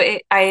 yeah. So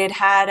I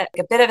had like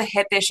a bit of a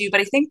hip issue, but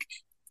I think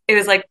it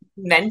was like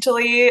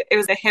mentally, it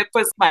was a hip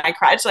was my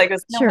crutch. Like, it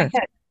was, no, my Sure.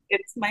 hip,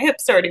 it's my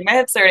hip's hurting,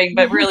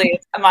 but really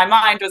my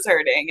mind was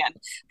hurting. And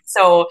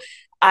so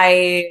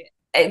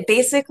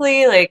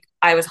basically, like,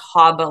 I was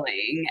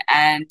hobbling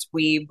and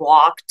we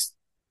walked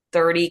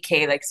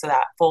 30K, like, so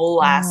that full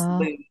last Oh,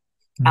 loop,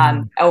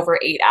 Mm. over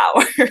 8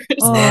 hours.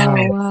 oh,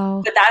 Wow.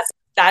 wow. But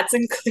that's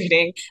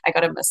including, I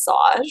got a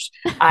massage.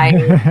 I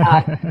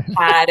uh,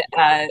 had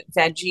a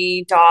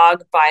veggie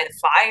dog by the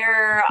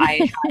fire.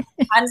 I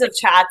had tons of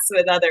chats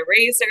with other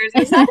racers. It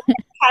was actually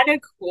kind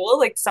of cool,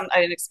 like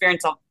an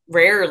experience I'll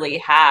rarely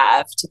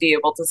have, to be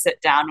able to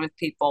sit down with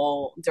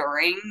people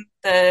during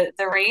the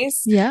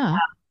race. Yeah.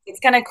 It's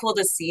kind of cool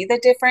to see the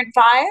different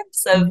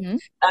vibes Hmm.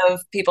 of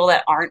people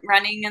that aren't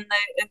running in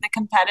the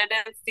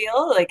competitive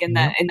field, like Yep.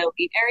 in the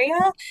elite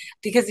area,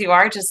 because you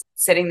are just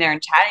sitting there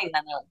and chatting, and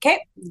then they're like,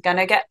 okay, I'm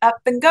gonna get up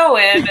and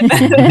going.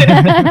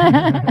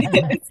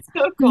 And it's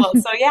so cool.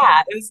 So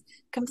yeah, it was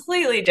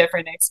completely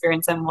different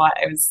experience than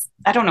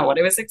I don't know what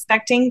I was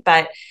expecting,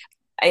 but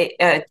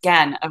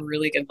again, a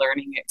really good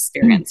learning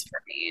experience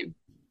for me.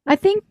 I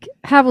think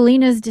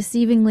Javelina is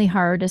deceivingly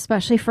hard,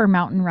 especially for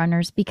mountain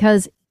runners,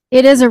 because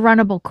it is a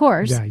runnable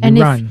course. Yeah, you and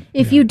run.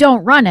 if Yeah. you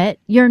don't run it,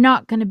 you're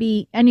not going to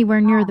be anywhere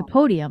near the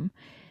podium.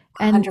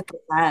 And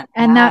 100%.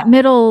 and Yeah. that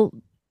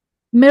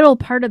middle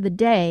part of the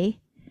day,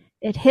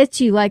 it hits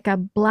you like a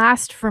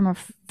blast from a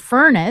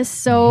furnace.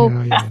 So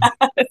Yeah, yeah.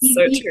 That's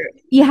so true.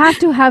 you have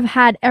to have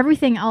had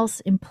everything else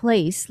in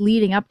place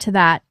leading up to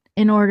that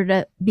in order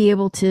to be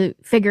able to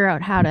figure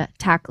out how to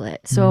tackle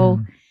it. So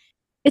Mhm.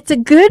 it's a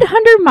good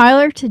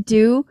 100-miler to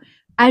do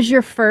as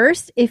your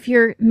first if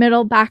you're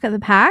middle back of the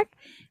pack.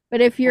 But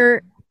if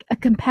you're a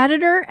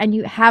competitor and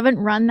you haven't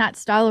run that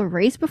style of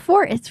race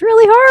before, it's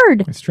really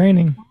hard. It's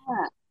training.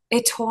 Yeah,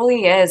 it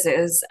totally is. It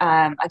was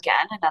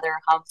again another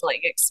humbling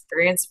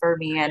experience for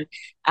me,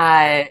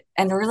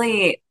 and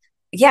really,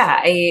 yeah,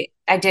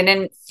 I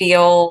didn't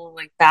feel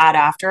like bad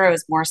after. It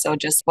was more so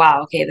just,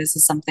 wow, okay, this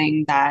is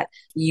something that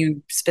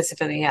you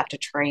specifically have to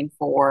train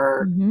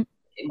for Mhm.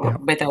 Yep.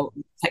 without,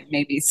 like,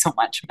 maybe so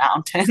much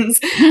mountains.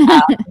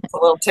 It's a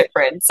little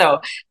different.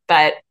 So,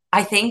 but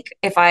I think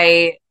if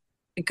I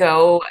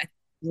go,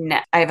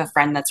 I have a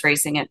friend that's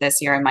racing it this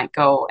year. I might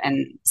go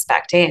and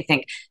spectate. I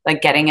think,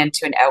 like, getting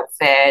into an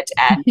outfit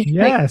and like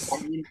Yes.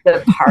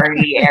 the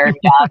party area,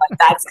 like,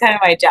 that's kind of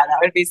my jam. That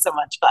would be so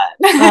much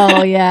fun.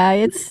 Oh yeah,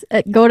 it's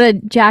go to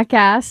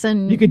Jackass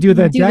and You could do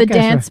the do the Jackass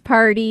dance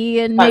party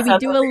and That maybe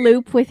sounds do a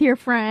loop with your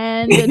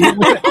friend. And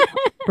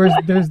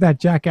There's that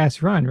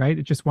Jackass run, right?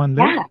 It's just one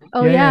loop. Yeah,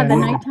 oh yeah, the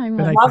nighttime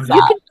The one. love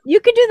nighttime. that. You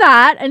could do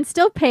that and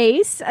still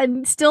pace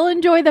and still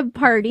enjoy the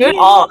party. Good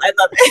all. I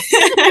love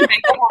it. Make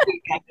a whole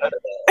weekend out of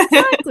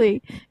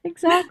it.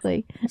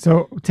 Exactly.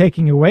 So,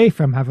 taking away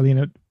from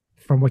Javelina,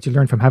 from what you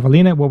learned from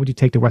Javelina, what would you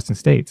take to Western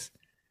States?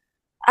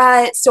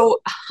 So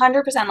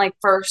 100%, like,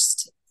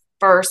 first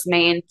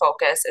main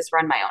focus is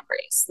run my own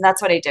race. And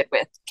that's what I did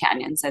with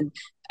Canyons. And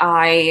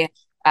I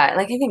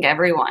think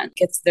everyone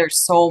gets, there's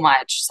so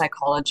much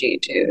psychology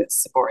to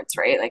sports,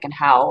 right? Like, and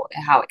how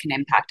it can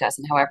impact us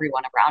and how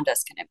everyone around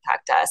us can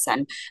impact us.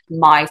 And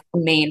my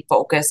main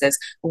focus is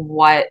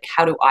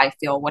how do I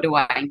feel? What do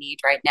I need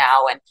right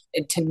now? And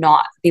to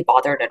not be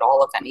bothered at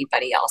all of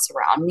anybody else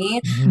around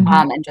me.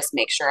 Mhm. And just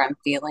make sure I'm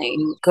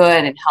feeling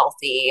good and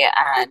healthy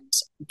and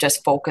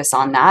just focus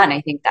on that. And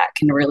I think that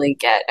can really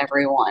get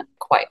everyone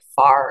quite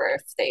far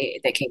if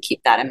they can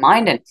keep that in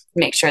mind and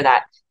make sure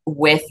that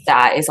with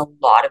that is a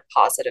lot of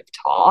positive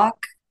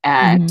talk.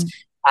 And Mhm.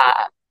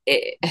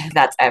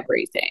 that's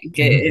everything.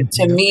 To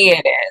Yep. me,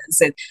 it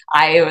is.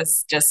 I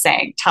was just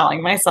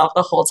telling myself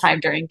the whole time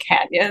during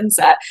Canyons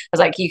that I was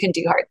like, you can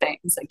do hard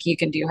things. Like, you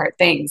can do hard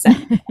things.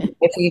 And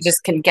if you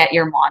just can get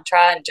your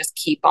mantra and just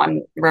keep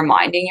on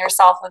reminding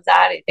yourself of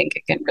that, I think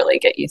it can really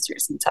get you through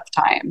some tough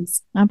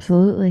times.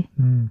 Absolutely.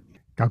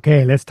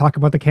 Okay, let's talk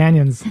about the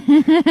Canyons.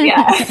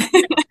 Yeah.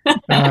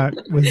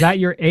 Was that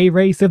your A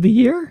race of the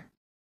year?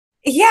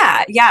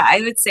 Yeah,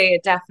 I would say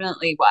it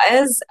definitely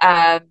was.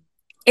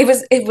 It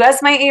was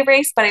my A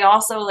race, but I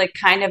also, like,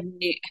 kind of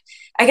knew,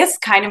 I guess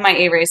kind of my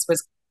A race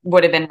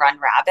would have been Run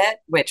Rabbit,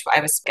 which I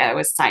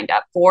was signed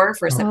up for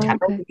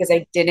September, okay. because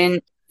I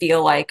didn't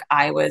feel like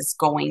I was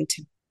going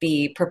to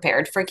be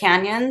prepared for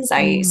Canyons.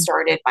 I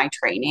started my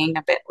training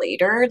a bit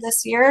later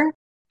this year,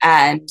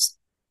 and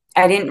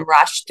I didn't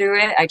rush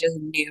through it. I just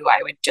knew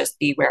I would just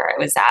be where I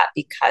was at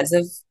because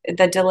of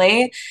the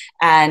delay.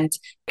 And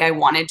I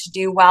wanted to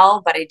do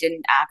well, but I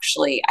didn't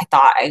actually,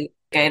 I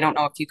don't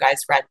know if you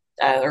guys read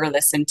or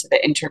listened to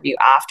the interview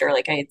after,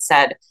 like I had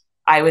said,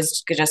 I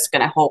was just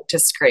going to hope to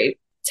scrape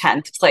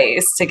 10th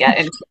place to get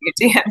into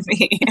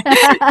UTMB.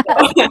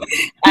 So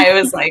I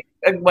was like,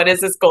 what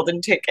is this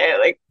golden ticket?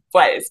 Like,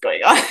 what is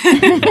going on?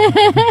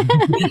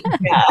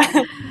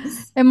 Yeah.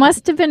 It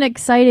must have been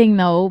exciting,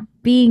 though,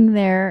 being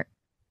there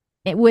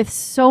with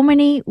so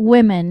many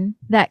women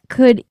that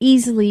could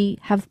easily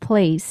have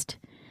placed,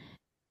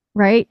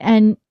 right?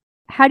 And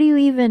how do you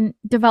even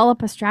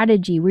develop a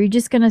strategy? Were you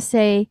just going to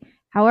say,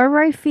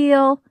 however I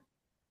feel,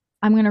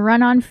 I'm going to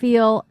run on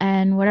feel,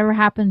 and whatever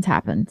happens,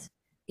 happens?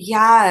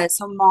 Yeah,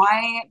 so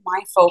my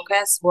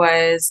focus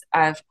was,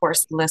 of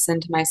course, listen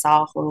to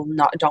myself.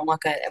 Don't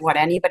look at what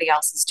anybody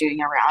else is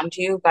doing around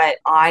you. But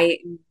I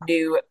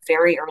knew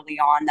very early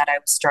on that I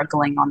was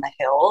struggling on the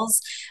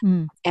hills,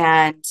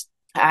 and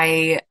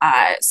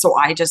so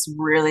I just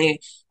really,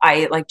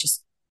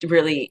 just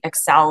really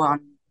excel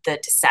on the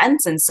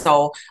descents, and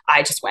so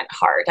I just went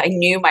hard. I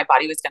knew my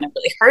body was going to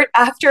really hurt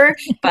after,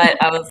 but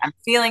I'm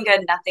feeling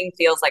good. Nothing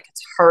feels like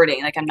it's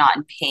hurting. Like I'm not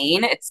in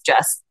pain. It's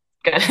just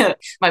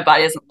my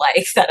body doesn't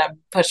like that I'm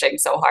pushing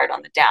so hard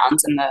on the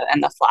downs and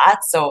the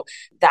flats. So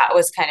that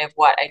was kind of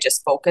what I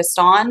just focused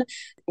on.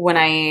 When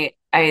I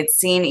had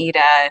seen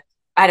Ida,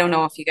 I don't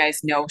know if you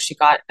guys know, she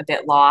got a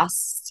bit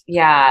lost.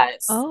 Yeah.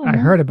 Oh, I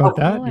heard about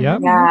that.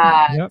 Yep.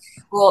 Yeah. Yep.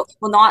 Well,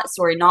 not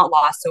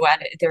lost. So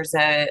there's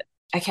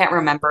I can't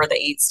remember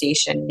the aid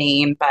station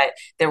name, but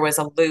there was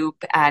a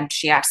loop and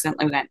she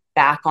accidentally went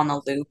back on the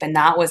loop. And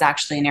that was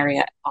actually an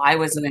area I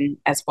was in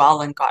as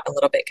well and got a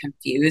little bit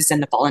confused.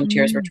 And the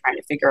volunteers were trying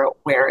to figure out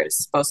where it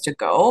was supposed to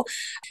go.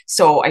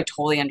 So I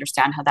totally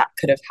understand how that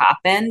could have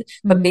happened.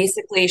 But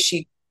basically,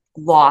 she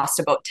lost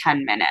about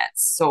 10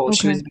 minutes. So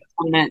she was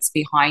 10 minutes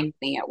behind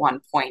me at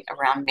one point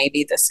around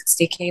maybe the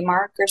 60K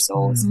mark or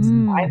so,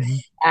 65.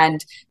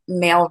 And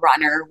male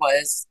runner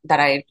that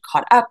I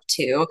caught up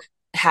to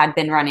had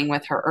been running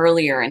with her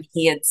earlier, and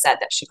he had said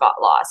that she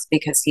got lost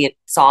because he had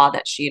saw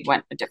that she had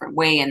went a different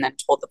way and then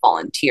told the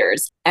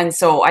volunteers. And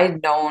so I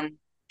had known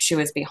she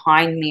was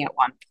behind me at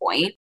one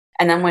point.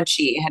 And then when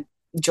she had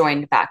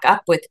joined back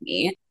up with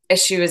me,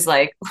 she was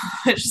like,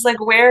 she's like,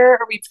 where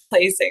are we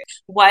placing?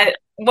 What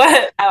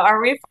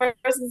are we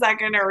first and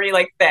second, or are we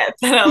like fifth?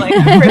 And I'm like,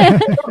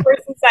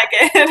 first and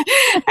second.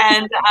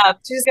 And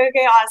she was like,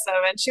 okay,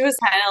 awesome. And she was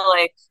kind of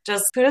like,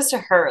 just kudos to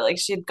her. Like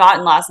she had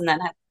gotten lost and then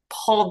had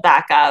pulled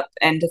back up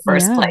into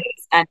first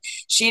place, and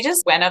she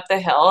just went up the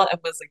hill and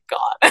was like,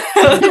 God,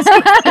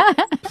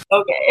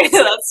 okay,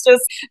 that's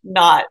just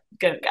not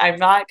good. I'm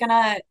not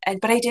gonna,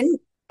 but I didn't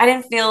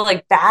feel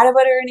like bad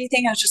about it or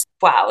anything. I was just,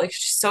 wow, like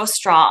she's so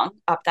strong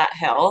up that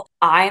hill.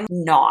 I'm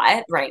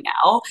not right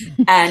now.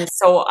 And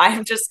so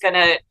I'm just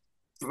gonna,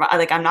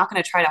 like, I'm not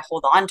going to try to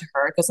hold on to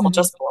her because I'll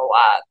just blow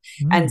up.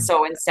 And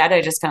so instead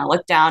I just kind of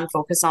looked down,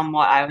 focused on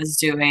what I was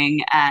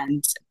doing,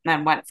 and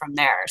then went from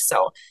there.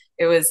 So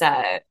it was,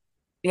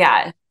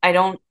 yeah,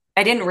 I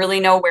didn't really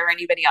know where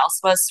anybody else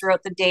was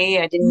throughout the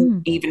day. I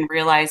didn't even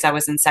realize I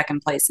was in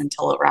second place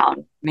until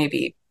around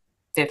maybe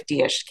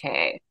 50-ish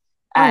K.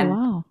 And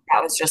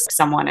that was just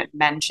someone had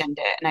mentioned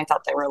it, and I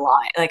thought they were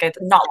lying. Like,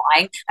 not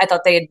lying. I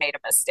thought they had made a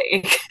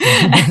mistake.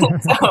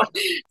 So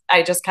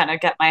I just kind of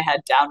kept my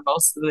head down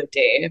most of the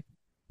day.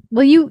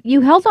 Well,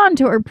 you held on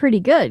to her pretty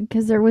good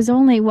because there was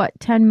only,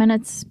 10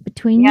 minutes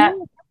between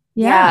you?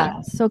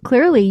 Yeah. So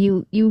clearly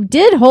you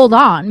did hold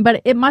on,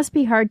 but it must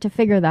be hard to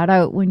figure that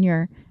out when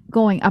you're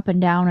going up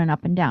and down and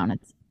up and down.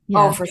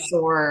 Oh, for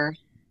sure.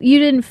 You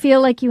didn't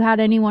feel like you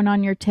had anyone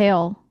on your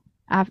tail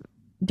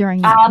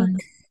during that time?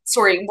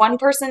 Sorry, one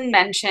person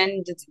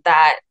mentioned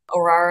that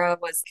Aurora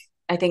was,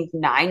 I think,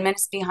 9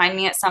 minutes behind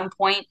me at some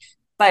point,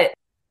 but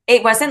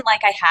it wasn't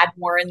like I had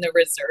more in the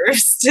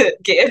reserves to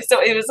give.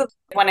 So it was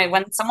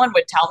when someone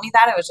would tell me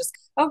that, I was just,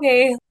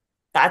 okay,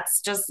 that's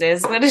just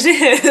is what it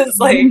is.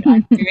 Like,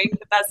 I'm doing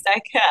the best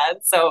I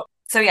can. So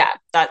yeah,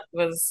 that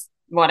was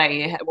what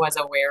I was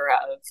aware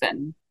of.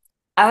 And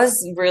I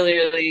was really,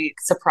 really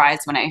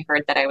surprised when I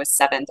heard that I was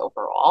 7th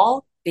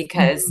overall,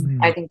 because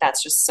I think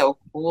that's just so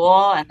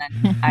cool. And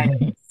then I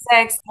was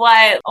 6th.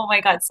 What? Oh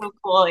my God, so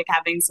cool. Like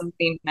having some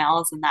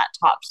females in that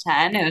top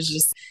 10. It was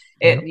just,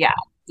 it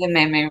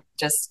made me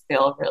just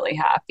feel really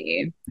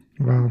happy.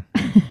 Wow.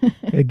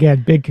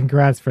 Again, big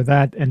congrats for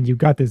that. And you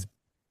got this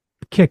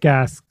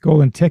kick-ass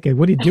golden ticket.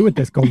 What do you do with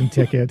this golden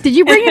ticket? Did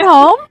you bring it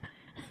home?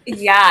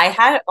 Yeah, I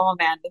had, oh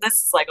man, this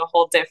is like a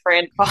whole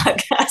different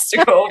podcast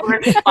to go over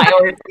my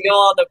ordeal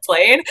on the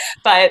plane.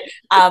 But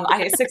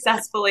I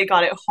successfully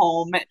got it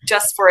home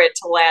just for it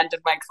to land in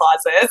my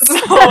closet. So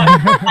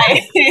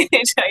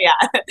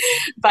yeah,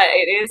 but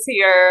it is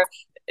here.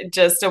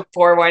 Just a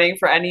forewarning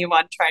for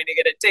anyone trying to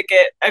get a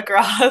ticket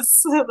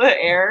across the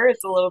air.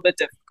 It's a little bit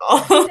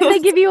difficult. Did they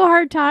give you a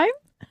hard time?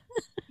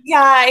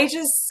 Yeah,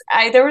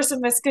 there was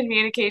some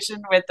miscommunication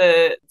with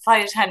the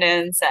flight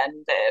attendants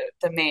and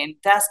the main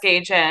desk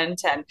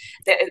agent, and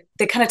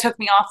they kind of took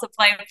me off the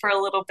plane for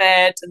a little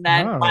bit and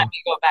then let Oh,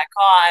 me go back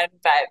on,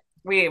 but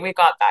we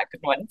got back in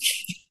one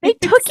They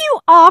piece. took you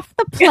off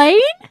the plane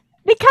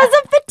because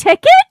of the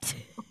ticket?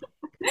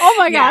 Oh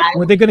my Yeah, gosh.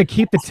 were they going to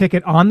keep the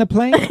ticket on the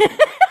plane?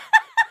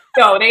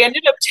 no, they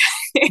ended up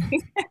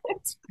checking.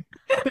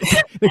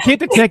 They keep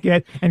the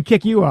ticket and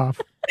kick you off.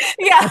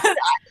 Yeah,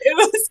 it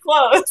was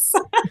close.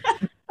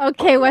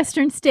 Okay,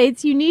 Western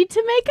States, you need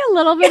to make a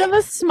little bit of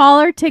a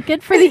smaller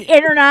ticket for the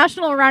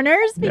international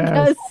runners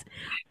because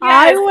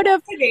I would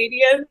have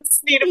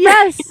Canadians need a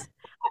yes,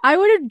 I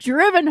would have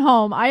driven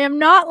home. I am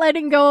not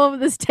letting go of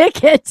this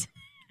ticket.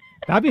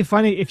 That'd be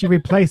funny if you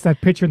replace that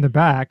picture in the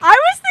back I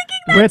was thinking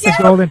that with the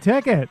golden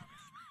ticket.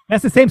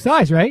 That's the same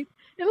size, right?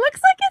 it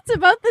looks like it's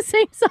about the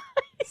same size.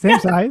 Same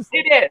size?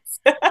 It is.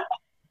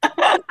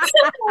 I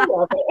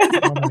love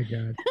it. Oh my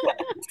God.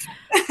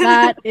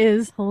 That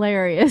is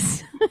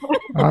hilarious.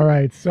 All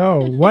right.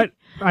 So what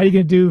are you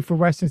going to do for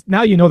Western?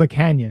 Now you know the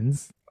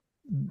canyons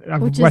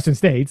of Which is- Western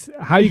States.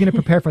 How are you going to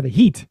prepare for the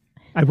heat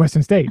at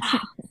Western States?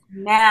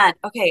 Man,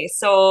 okay,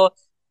 so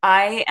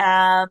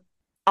I'll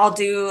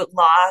do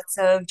lots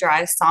of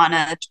dry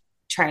sauna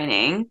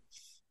training,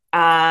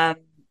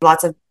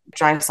 lots of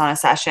dry sauna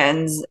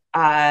sessions.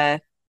 I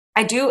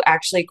do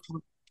actually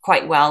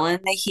quite well in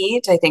the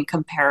heat, I think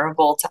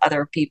comparable to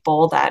other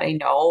people that I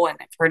know and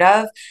I've heard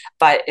of,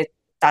 but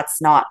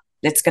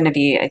it's going to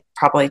be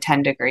probably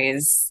 10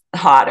 degrees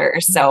hotter.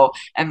 So,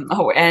 and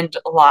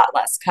a lot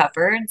less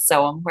covered.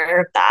 So I'm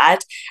aware of that.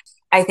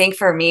 I think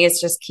for me,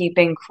 it's just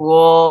keeping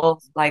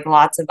cool, like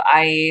lots of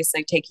ice,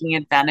 like taking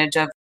advantage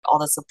of all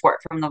the support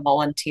from the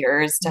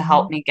volunteers to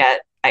help me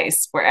get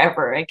ice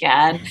wherever I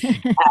can.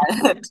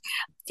 And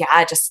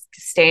yeah, just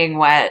staying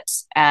wet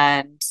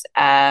and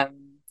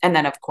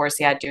then of course,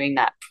 yeah, doing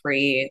that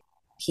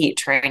pre-heat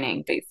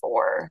training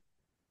before.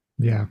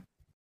 Yeah.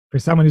 For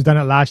someone who's done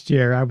it last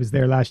year, I was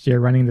there last year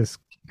running this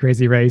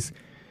crazy race.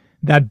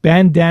 That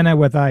bandana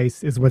with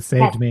ice is what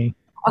saved me.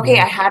 Okay,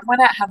 Yeah. I had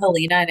one at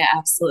Javelina and I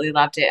absolutely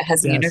loved it. It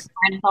has Yes.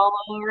 unicorns all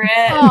over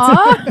it.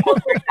 Aw. I'll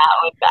bring that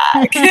one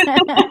back.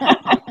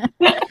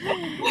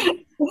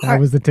 That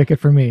was the ticket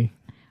for me.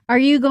 Are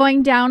you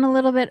going down a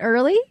little bit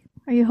early?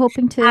 Are you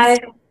hoping to?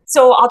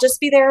 So I'll just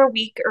be there a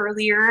week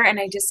earlier, and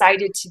I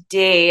decided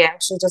today, I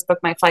actually just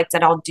booked my flights,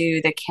 that I'll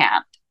do the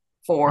camp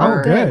for.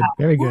 Oh, good.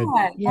 Very good.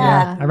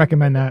 Yeah. I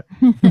recommend that.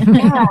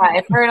 Yeah,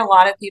 I've heard a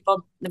lot of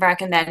people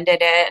recommended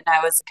it, and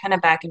I was kind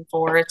of back and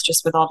forth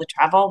just with all the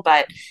travel,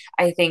 but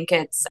I think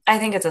it's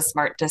a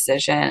smart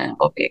decision and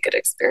it'll be a good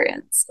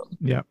experience. So.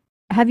 Yeah.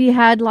 Have you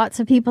had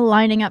lots of people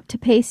lining up to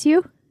pace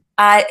you?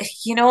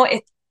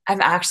 I'm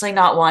actually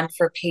not one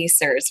for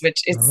pacers,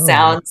 which it Oh.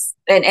 sounds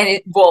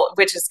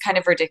which is kind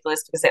of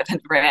ridiculous because I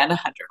haven't ran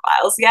 100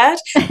 miles yet.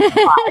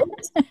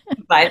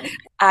 But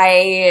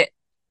I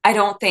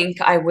don't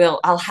think I will.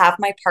 I'll have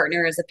my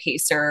partner as a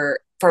pacer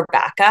for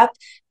backup,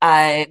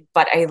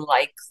 but I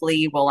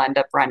likely will end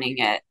up running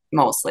it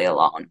mostly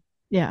alone,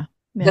 Yeah.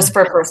 just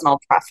for personal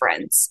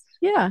preference.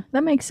 Yeah,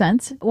 that makes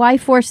sense. Why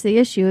force the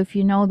issue if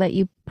you know that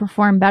you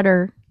perform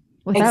better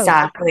without?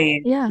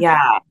 Exactly. Yeah.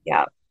 Yeah.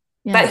 Yeah.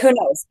 But who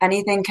knows?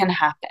 Anything can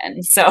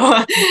happen. So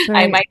That's I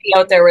right. might be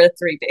out there with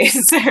 3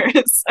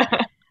 pacers.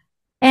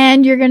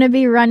 And you're going to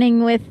be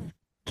running with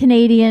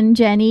Canadian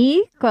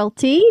Jenny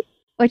Quilty,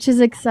 which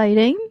is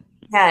exciting.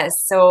 Yes,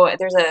 so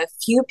there's a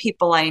few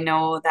people I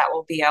know that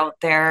will be out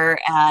there,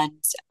 and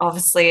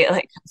obviously,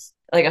 like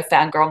a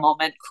fangirl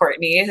moment,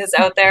 Courtney is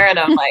out there, and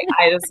I'm like,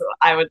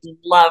 I would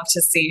love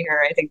to see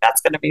her. I think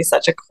that's going to be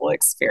such a cool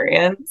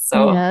experience.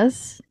 So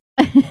Yes.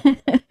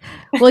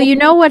 Well, you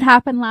know what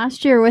happened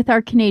last year with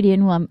our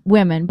Canadian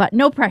women, but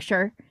no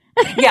pressure.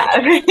 yeah,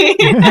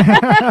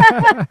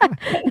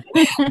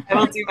 I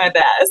will do my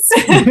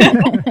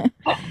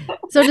best.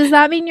 So does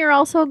that mean you're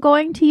also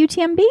going to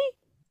UTMB?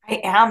 I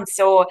am.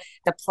 So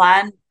the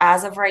plan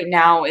as of right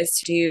now is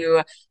to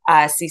do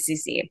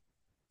CCC.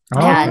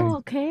 And Oh,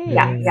 okay.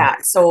 yeah.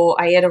 So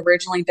I had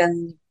originally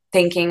been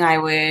thinking I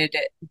would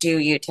do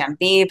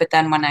UTMB, but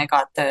then when I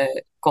got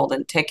the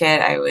golden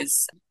ticket,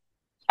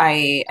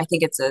 I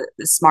think it's the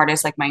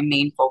smartest, like my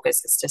main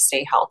focus is to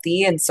stay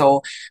healthy. And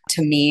so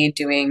to me,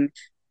 doing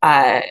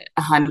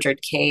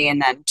 100K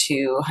and then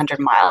 200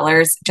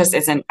 milers just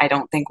isn't, I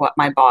don't think, what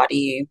my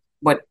body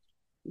would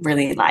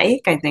really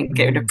like. I think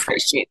it would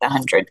appreciate the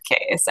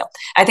 100K. So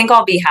I think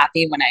I'll be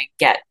happy when I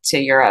get to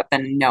Europe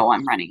and know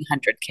I'm running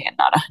 100K and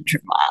not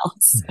 100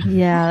 miles.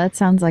 Yeah, that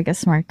sounds like a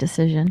smart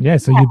decision. Yeah,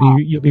 so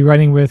you'll be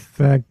running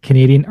with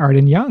Canadian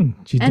Arden Young.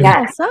 She's And doing,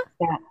 Elsa?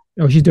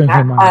 she's doing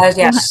 100 miles.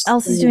 Yes.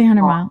 Elsa's doing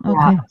 100 mile.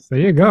 Okay. So there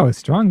you go.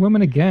 Strong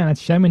woman again. That's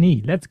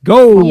Chamonix. Let's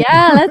go.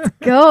 Yeah, let's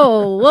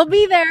go. We'll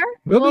be there.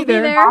 We'll be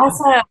there.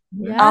 Awesome.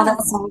 Yeah. Oh,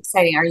 that's so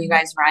exciting. Are you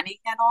guys running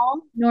at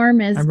all?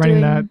 Norm is I'm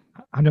running doing that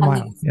 100 miles.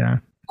 Amazing. Yeah.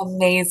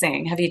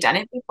 Amazing. Have you done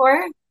it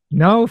before?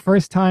 No,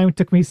 first time.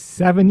 Took me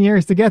 7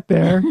 years to get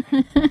there.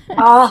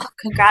 Oh,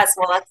 congrats.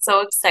 Well, that's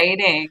so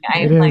exciting.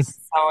 It I'm like is.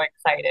 so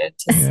excited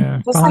to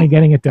Yeah, just finally like,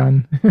 getting it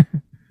done.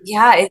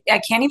 yeah,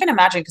 I can't even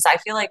imagine because I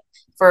feel like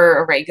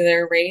for a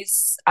regular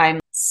race, I'm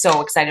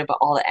so excited about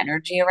all the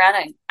energy around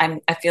it.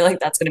 I feel like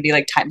that's going to be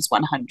like times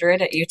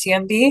 100 at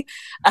UTMB.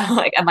 I'm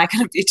like, am I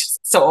going to be just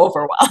so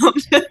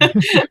overwhelmed? But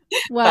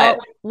Well,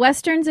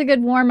 Western's a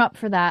good warm up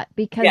for that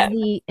because yeah,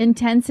 the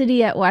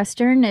intensity at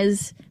Western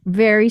is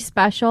very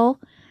special.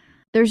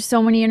 There's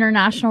so many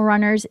international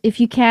runners. If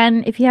you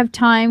have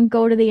time,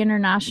 go to the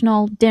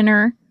international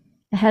dinner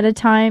ahead of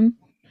time.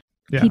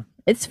 Yeah.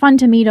 It's fun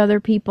to meet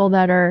other people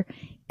that are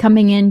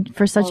coming in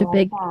for such a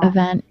big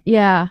event.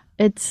 Yeah,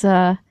 it's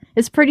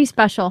pretty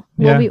special.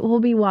 Yeah. We'll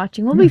be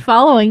watching. We'll be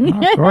following. Oh,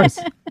 of course.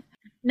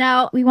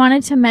 Now, we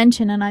wanted to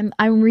mention, and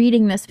I'm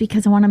reading this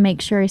because I want to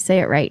make sure I say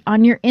it right.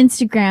 On your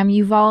Instagram,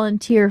 you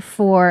volunteer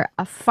for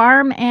a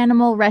farm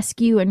animal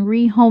rescue and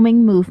rehoming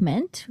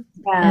movement,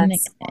 and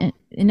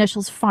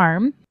initials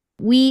farm.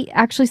 We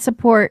actually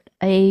support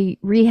a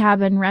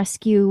rehab and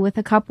rescue with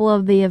a couple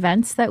of the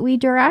events that we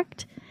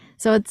direct.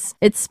 So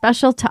it's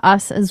special to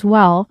us as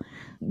well.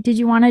 Did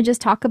you want to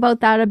just talk about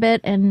that a bit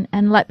and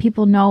let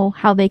people know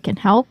how they can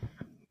help?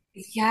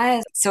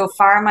 yes. So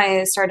farm,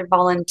 I started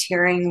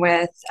volunteering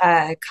with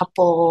a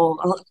couple,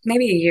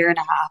 maybe a year and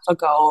a half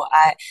ago.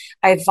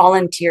 I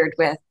volunteered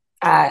with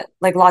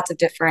like lots of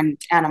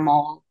different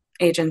animal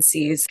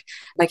agencies,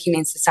 like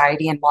Humane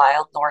Society and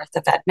Wild North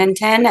of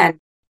Edmonton, and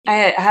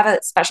I have a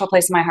special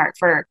place in my heart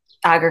for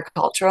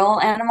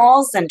agricultural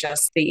animals and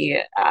just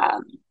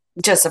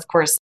of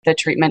course the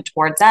treatment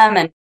towards them.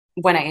 And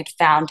when I had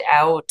found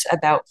out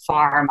about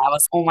farm, I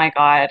was, oh my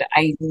God,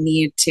 I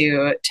need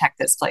to check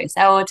this place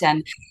out.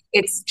 And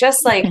it's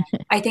just like,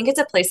 I think it's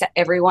a place that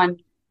everyone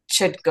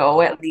should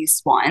go at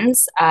least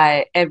once,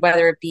 and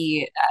whether it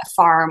be a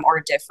farm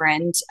or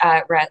different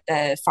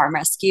farm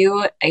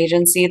rescue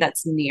agency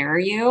that's near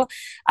you,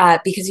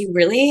 because you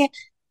really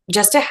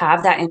just to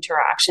have that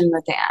interaction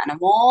with the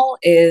animal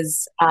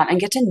is and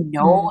get to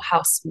know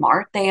how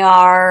smart they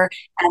are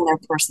and their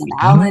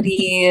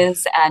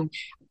personalities, and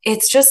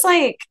it's just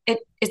like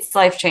it's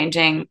life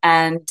changing,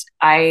 and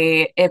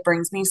it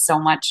brings me so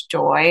much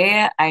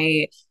joy.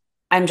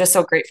 I'm just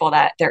so grateful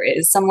that there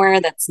is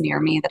somewhere that's near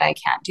me that I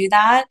can do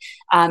that.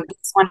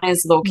 This one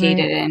is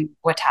located in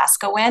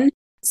Wetaskiwin.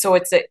 So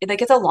it's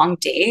a long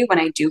day when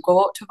I do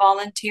go out to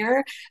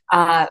volunteer,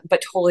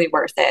 but totally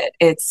worth it.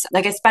 It's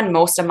like I spend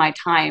most of my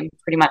time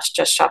pretty much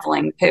just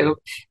shoveling poop,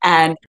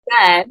 and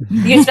then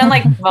you spend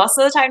like most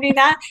of the time doing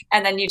that,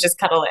 and then you just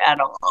cuddle the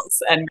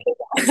animals, and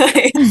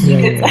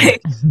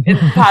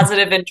it's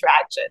positive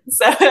interaction.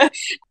 So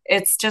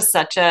it's just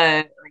such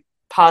a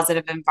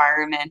positive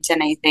environment,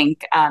 and I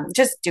think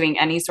just doing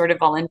any sort of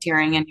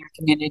volunteering in your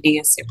community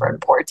is super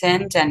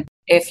important. And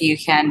if you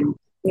can,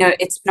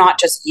 it's not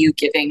just you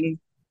giving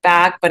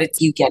back, but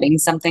it's you getting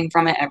something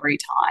from it every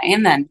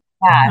time. And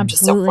yeah, I'm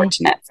just so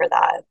fortunate for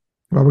that.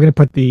 Well, we're going to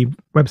put the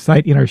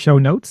website in our show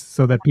notes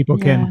so that people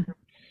can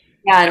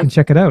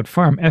check it out.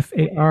 Farm,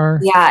 FAR.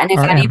 Yeah, and if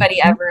anybody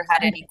ever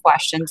had any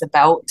questions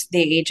about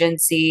the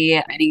agency,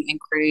 any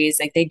inquiries,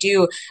 like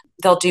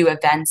they'll do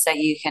events that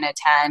you can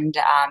attend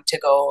to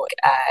go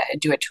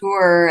do a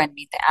tour and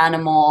meet the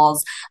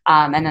animals.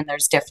 And then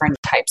there's different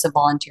types of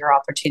volunteer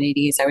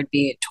opportunities. I would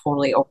be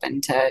totally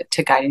open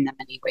to guiding them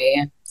anyway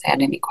if they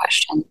had any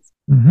questions.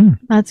 Mm-hmm.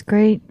 That's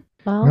great.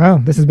 Well,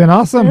 this has been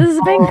awesome. This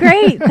has been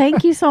great.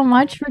 Thank you so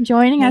much for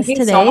joining us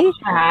today. Thank you so much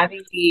for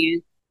having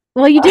me.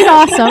 Well, you did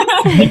awesome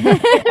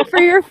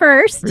for your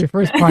first. For your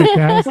first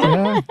podcast,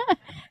 yeah.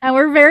 And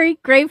we're very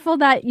grateful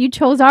that you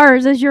chose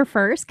ours as your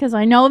first, because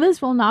I know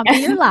this will not be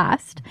your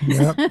last.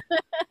 Yep.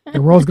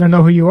 The world's going to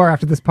know who you are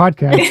after this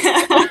podcast.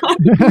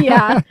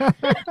 Yeah.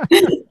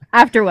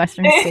 After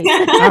Western State.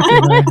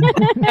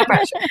 No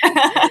pressure.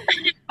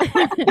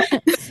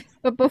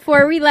 But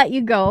before we let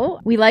you go,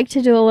 we like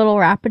to do a little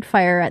rapid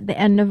fire at the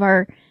end of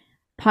our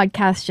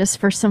podcast just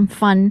for some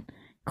fun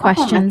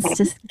questions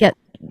to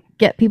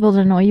get people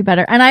to know you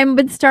better. And I've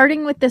been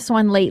starting with this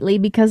one lately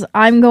because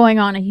I'm going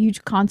on a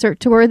huge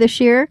concert tour this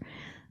year.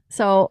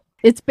 So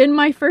it's been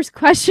my first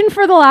question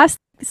for the last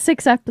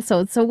 6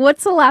 episodes. So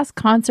what's the last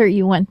concert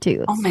you went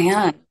to? Oh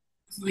man.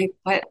 Like,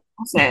 what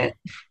was it?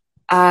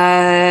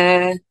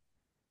 I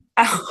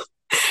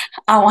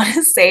want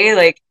to say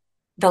like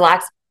the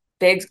last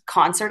big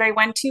concert I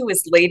went to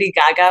was Lady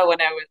Gaga when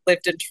I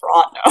lived in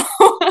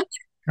Toronto.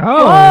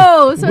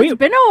 Oh, so it's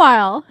been a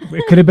while.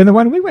 It could have been the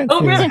one we went to.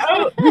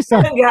 We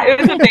saw, yeah, it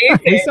was amazing.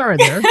 We saw her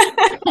there.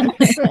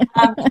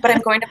 But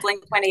I'm going to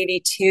Blink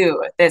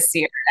 182 this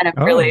year, and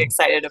I'm really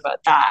excited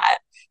about that.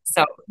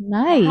 So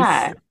nice.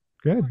 Yeah.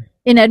 Good.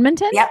 In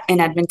Edmonton? Yep, in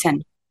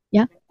Edmonton.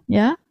 Yeah.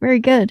 Yeah. Very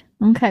good.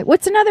 Okay.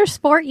 What's another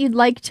sport you'd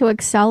like to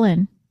excel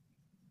in?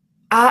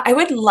 I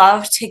would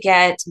love to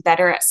get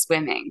better at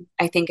swimming.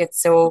 I think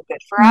it's so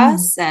good for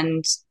us,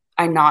 and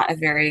I'm not a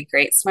very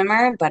great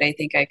swimmer, but I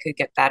think I could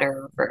get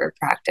better over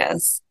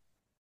practice.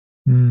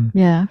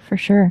 Yeah, for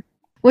sure.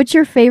 What's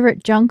your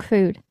favorite junk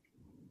food?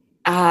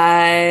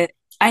 I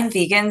I'm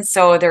vegan,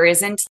 so there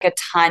isn't a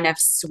ton of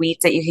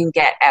sweets that you can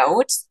get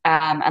out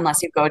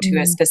unless you go to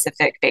a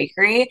specific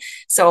bakery.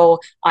 So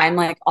I'm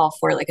like all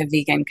for like a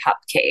vegan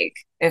cupcake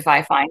if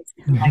I find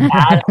something like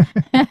that.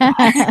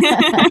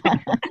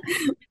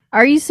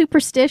 Are you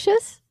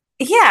superstitious?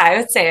 Yeah, I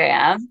would say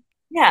I am.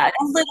 Yeah, a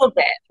little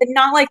bit, but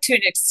not like to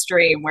an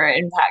extreme where it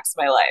impacts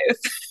my life.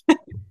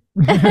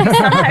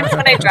 Sometimes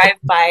when I drive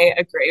by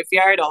a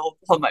graveyard, I'll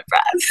hold my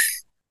breath.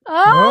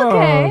 Oh,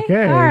 okay.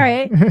 okay. All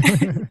right.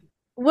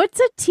 What's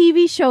a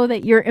TV show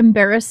that you're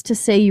embarrassed to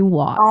say you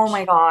watch? Oh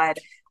my God.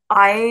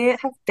 I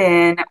have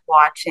been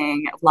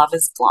watching Love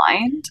is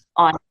Blind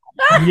on.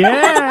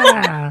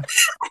 Yeah.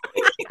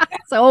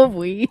 So have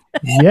we.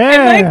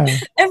 Yeah. I'm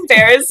like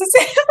embarrassed to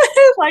say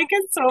I like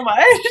it so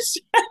much.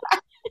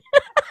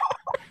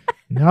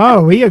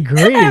 No, we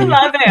agree. I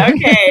love it.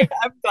 Okay.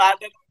 I'm glad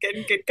that I'm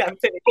getting good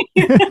company.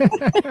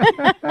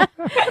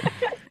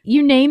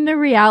 You name the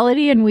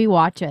reality and we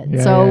watch it.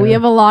 Yeah, so yeah. we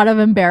have a lot of I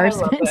love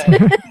embarrassment.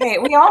 it. Hey,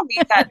 we all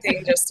need that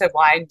thing just to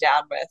wind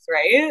down with,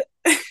 right?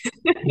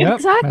 Yep,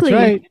 Exactly.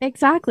 That's right.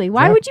 Exactly.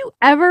 Why Yep. would you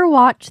ever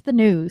watch the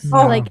news?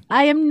 No. Like,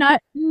 I am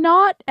not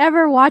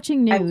ever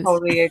watching I news.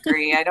 totally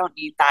agree. I don't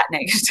need that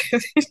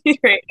negativity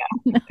right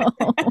now.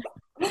 No.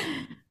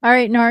 All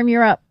right, Norm,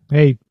 you're up.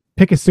 Hey,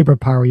 pick a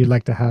superpower you'd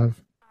like to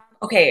have.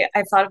 Okay,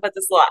 I've thought about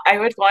this a lot. I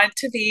would want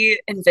to be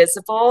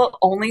invisible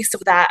only so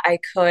that I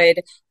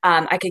could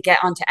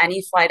get onto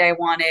any flight I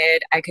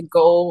wanted. I could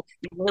go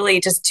really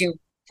just do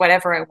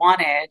whatever I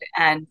wanted.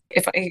 And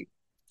if I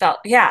felt,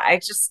 yeah, I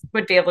just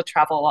would be able to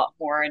travel a lot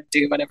more and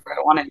do whatever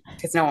I wanted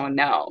because no one would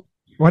know.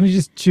 Why don't you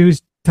just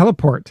choose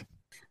teleport?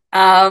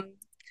 'Cause-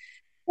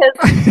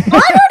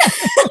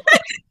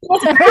 I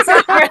don't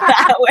remember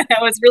that when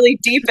I was really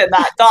deep in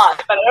that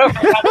thought, but I don't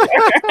remember.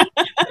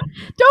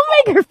 Don't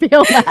make her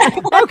feel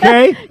that.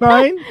 Okay,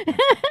 fine.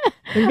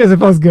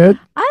 Invisible's good.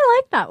 I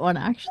like that one,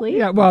 actually.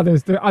 Yeah, well,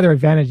 there's the other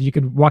advantage. You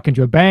could walk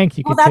into a bank.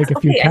 You Well, could that's take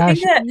a few okay. I cash.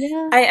 think that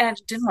Yeah. I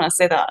didn't want to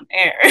say that on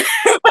air.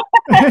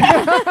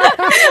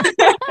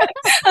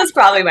 That's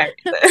probably my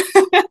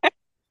reason.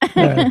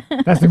 Yeah,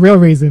 that's the real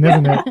reason,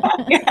 isn't it?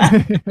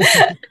 Yeah.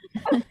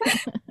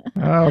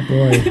 Oh,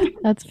 boy.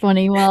 That's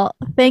funny. Well,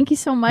 thank you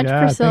so much,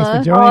 Yeah, thanks for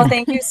Priscilla. joining. Oh,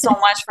 thank you so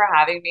much for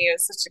having me. It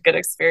was such a good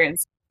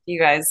experience. You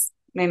guys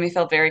made me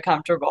feel very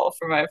comfortable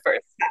for my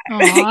first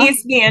time. Aw.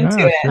 Eased me into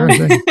Yeah, sure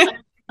it. thing.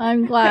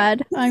 I'm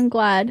glad.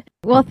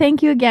 Well,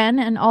 thank you again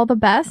and all the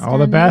best. All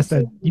the And- best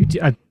at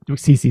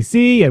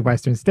CCC, at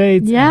Western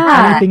States. and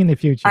Yeah. Anything in the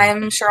future.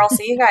 I'm sure I'll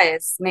see you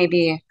guys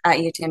maybe at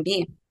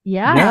UTMB.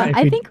 Yeah. Yeah, if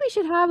I you- think we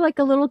should have like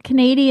a little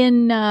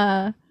Canadian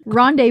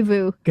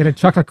rendezvous. Get a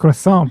chocolate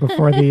croissant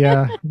before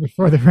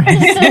the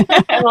race.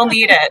 We'll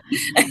need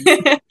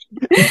it.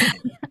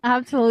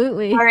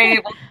 Absolutely. All right.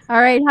 Well,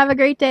 All right. Have a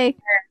great day.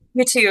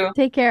 you too.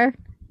 Take care.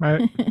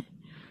 Right.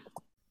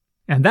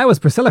 And that was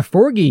Priscilla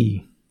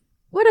Forgie.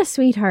 What a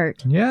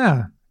sweetheart.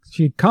 Yeah.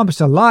 She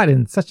accomplished a lot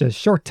in such a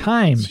short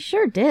time. She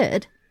sure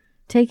did.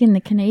 Taking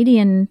the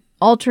Canadian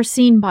ultra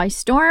scene by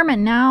storm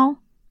and now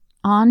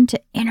on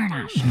to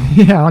international.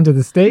 Yeah, onto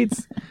the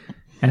States.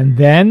 And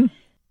then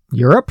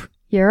Europe.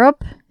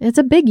 Europe. It's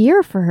a big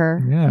year for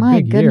her. Yeah, My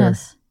big year.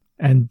 goodness.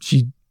 And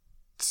she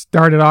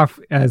started off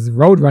as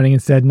road running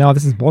and said, no,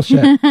 this is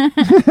bullshit.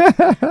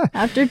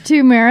 After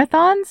 2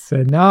 marathons?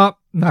 Said, no,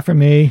 not for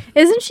me.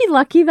 Isn't she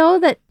lucky though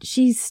that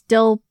she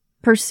still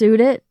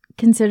pursued it,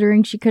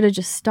 considering she could have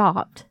just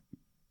stopped?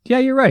 Yeah,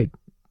 you're right.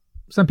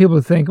 Some people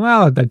think,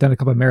 well, I've done a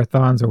couple of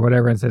marathons or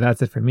whatever and said,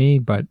 that's it for me.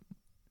 But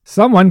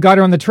someone got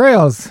her on the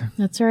trails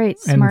That's right.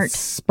 and Smart.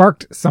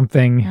 sparked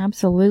something.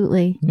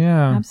 Absolutely.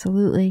 Yeah.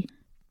 Absolutely.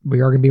 We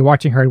are going to be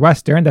watching her at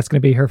Western. That's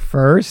going to be her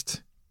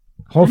first.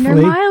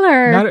 Hopefully.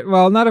 Miler.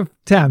 Not a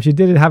attempt. She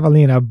did it at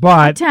Javelina,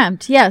 but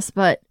Attempt, yes,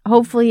 but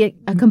hopefully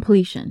a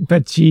completion.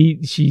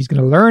 she's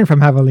going to learn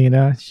from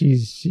Javelina.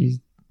 She's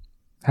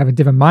have a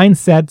different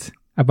mindset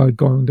about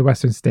going to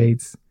Western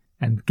States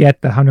and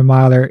get the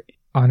 100-miler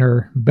on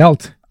her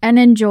belt. And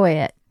enjoy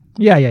it.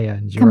 Yeah.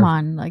 Enjoy. Come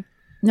on, like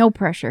no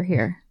pressure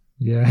here.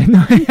 Yeah.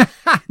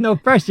 No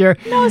pressure.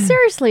 No,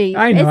 seriously.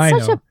 I know, It's I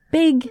such know. a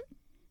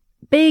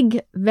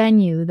big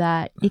venue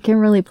that you can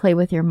really play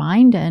with your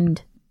mind,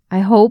 and I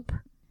hope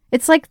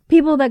it's like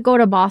people that go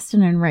to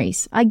Boston and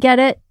race. I get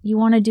it. You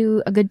want to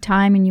do a good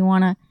time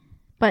and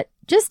but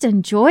just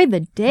enjoy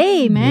the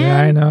day,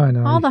 man. Yeah, I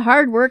know. All the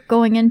hard work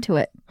going into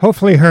it.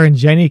 Hopefully her and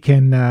Jenny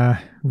can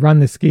run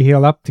the ski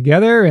hill up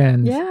together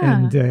and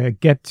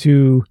get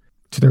to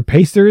their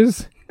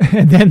pacers,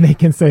 and then they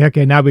can say,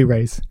 okay, now we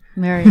race.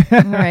 Right.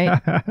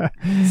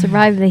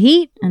 Survive the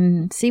heat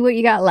and see what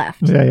you got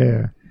left.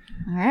 Yeah.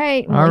 All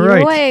right. Well, All either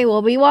right. way,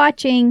 we'll be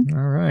watching. All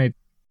right.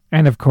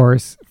 And of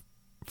course,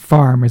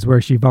 Farm is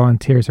where she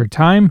volunteers her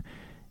time.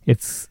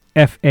 It's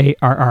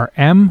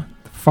FARRM,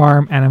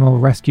 Farm Animal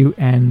Rescue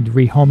and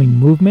Rehoming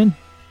Movement.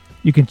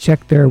 You can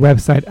check their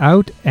website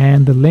out,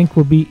 and the link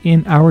will be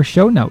in our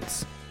show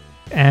notes.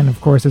 And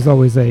of course, there's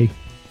always a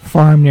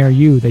farm near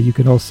you that you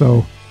can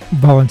also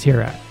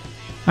volunteer at.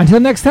 Until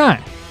next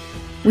time,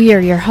 We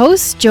are your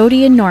hosts,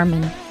 Jody and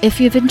Norman.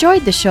 If you've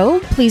enjoyed the show,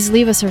 please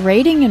leave us a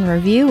rating and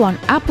review on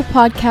Apple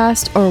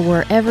Podcast or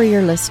wherever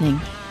you're listening.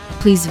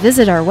 Please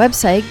visit our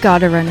website,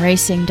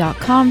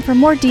 GottaRunRacing.com for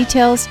more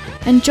details,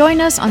 and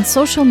join us on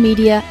social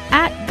media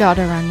at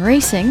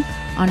GottaRunRacing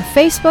on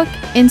Facebook,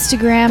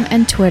 Instagram,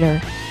 and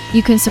Twitter.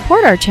 You can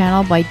support our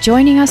channel by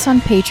joining us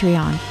on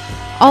Patreon.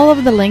 All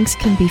of the links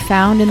can be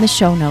found in the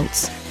show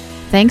notes.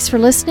 Thanks for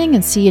listening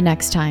and see you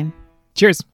next time. Cheers.